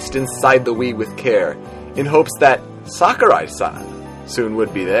placed inside the Wii with care, in hopes that Sakurai-san soon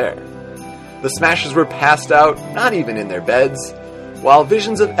would be there. The Smashes were passed out, not even in their beds, while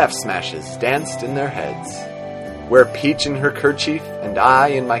visions of F-Smashes danced in their heads. Where Peach in her kerchief and I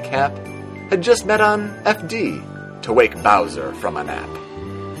in my cap had just met on FD to wake Bowser from a nap.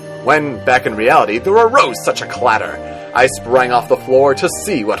 When, back in reality, there arose such a clatter, I sprang off the floor to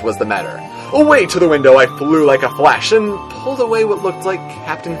see what was the matter. Away to the window I flew like a flash and pulled away what looked like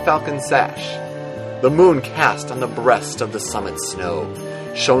Captain Falcon's sash. The moon cast on the breast of the summit snow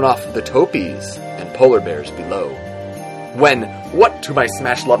shone off the topies and polar bears below. When, what to my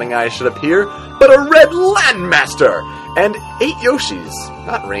Smash-loving eyes should appear but a red Landmaster and 8 Yoshis,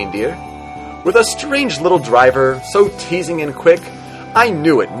 not reindeer. With a strange little driver, so teasing and quick, I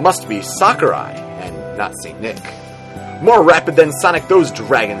knew it must be Sakurai and not St. Nick. More rapid than Sonic those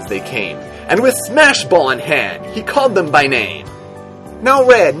dragons they came, and with Smash Ball in hand, he called them by name. Now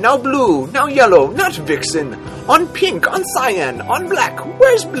red, now blue, now yellow, not Vixen. On pink, on cyan, on black,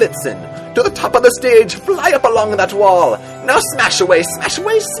 where's Blitzen? To the top of the stage, fly up along that wall. Now smash away,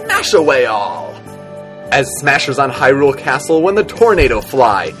 smash away all. As smashers on Hyrule Castle when the tornado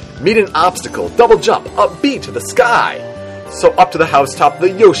fly, meet an obstacle, double jump, up B to the sky. So up to the housetop the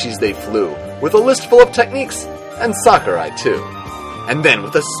Yoshis they flew, with a list full of techniques, and Sakurai too. And then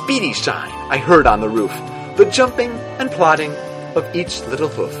with a speedy shine, I heard on the roof the jumping and plodding of each little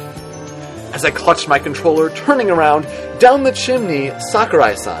hoof. As I clutched my controller, turning around, down the chimney,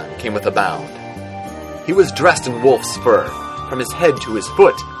 Sakurai-san came with a bound. He was dressed in wolf's fur, from his head to his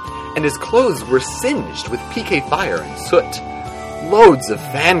foot, and his clothes were singed with PK fire and soot. Loads of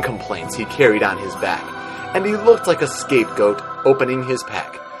fan complaints he carried on his back, and he looked like a scapegoat opening his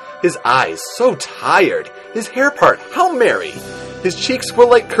pack. His eyes so tired, his hair part how merry. His cheeks were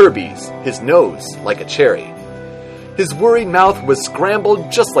like Kirby's, his nose like a cherry. His worried mouth was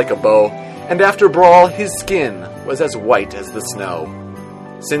scrambled just like a bow, and after brawl his skin was as white as the snow.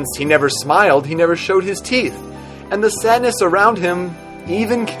 Since he never smiled, he never showed his teeth, and the sadness around him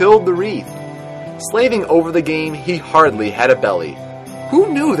even killed the wreath. Slaving over the game, he hardly had a belly.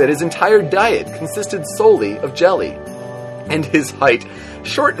 Who knew that his entire diet consisted solely of jelly? And his height,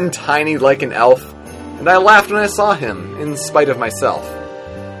 short and tiny like an elf, and I laughed when I saw him, in spite of myself.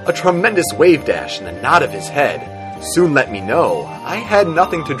 A tremendous wave dash and a nod of his head soon let me know I had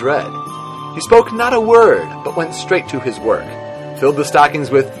nothing to dread. He spoke not a word, but went straight to his work, filled the stockings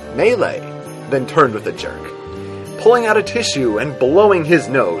with melee, then turned with a jerk, pulling out a tissue and blowing his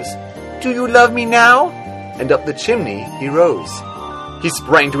nose. "Do you love me now?" And up the chimney he rose. He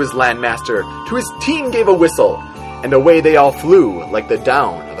sprang to his landmaster, to his team gave a whistle, and away they all flew like the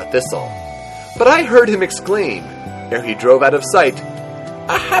down of a thistle. But I heard him exclaim, ere he drove out of sight,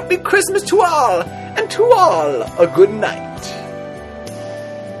 "A happy Christmas to all, and to all a good night."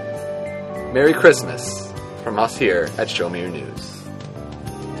 Merry Christmas from us here at Show Me Your News.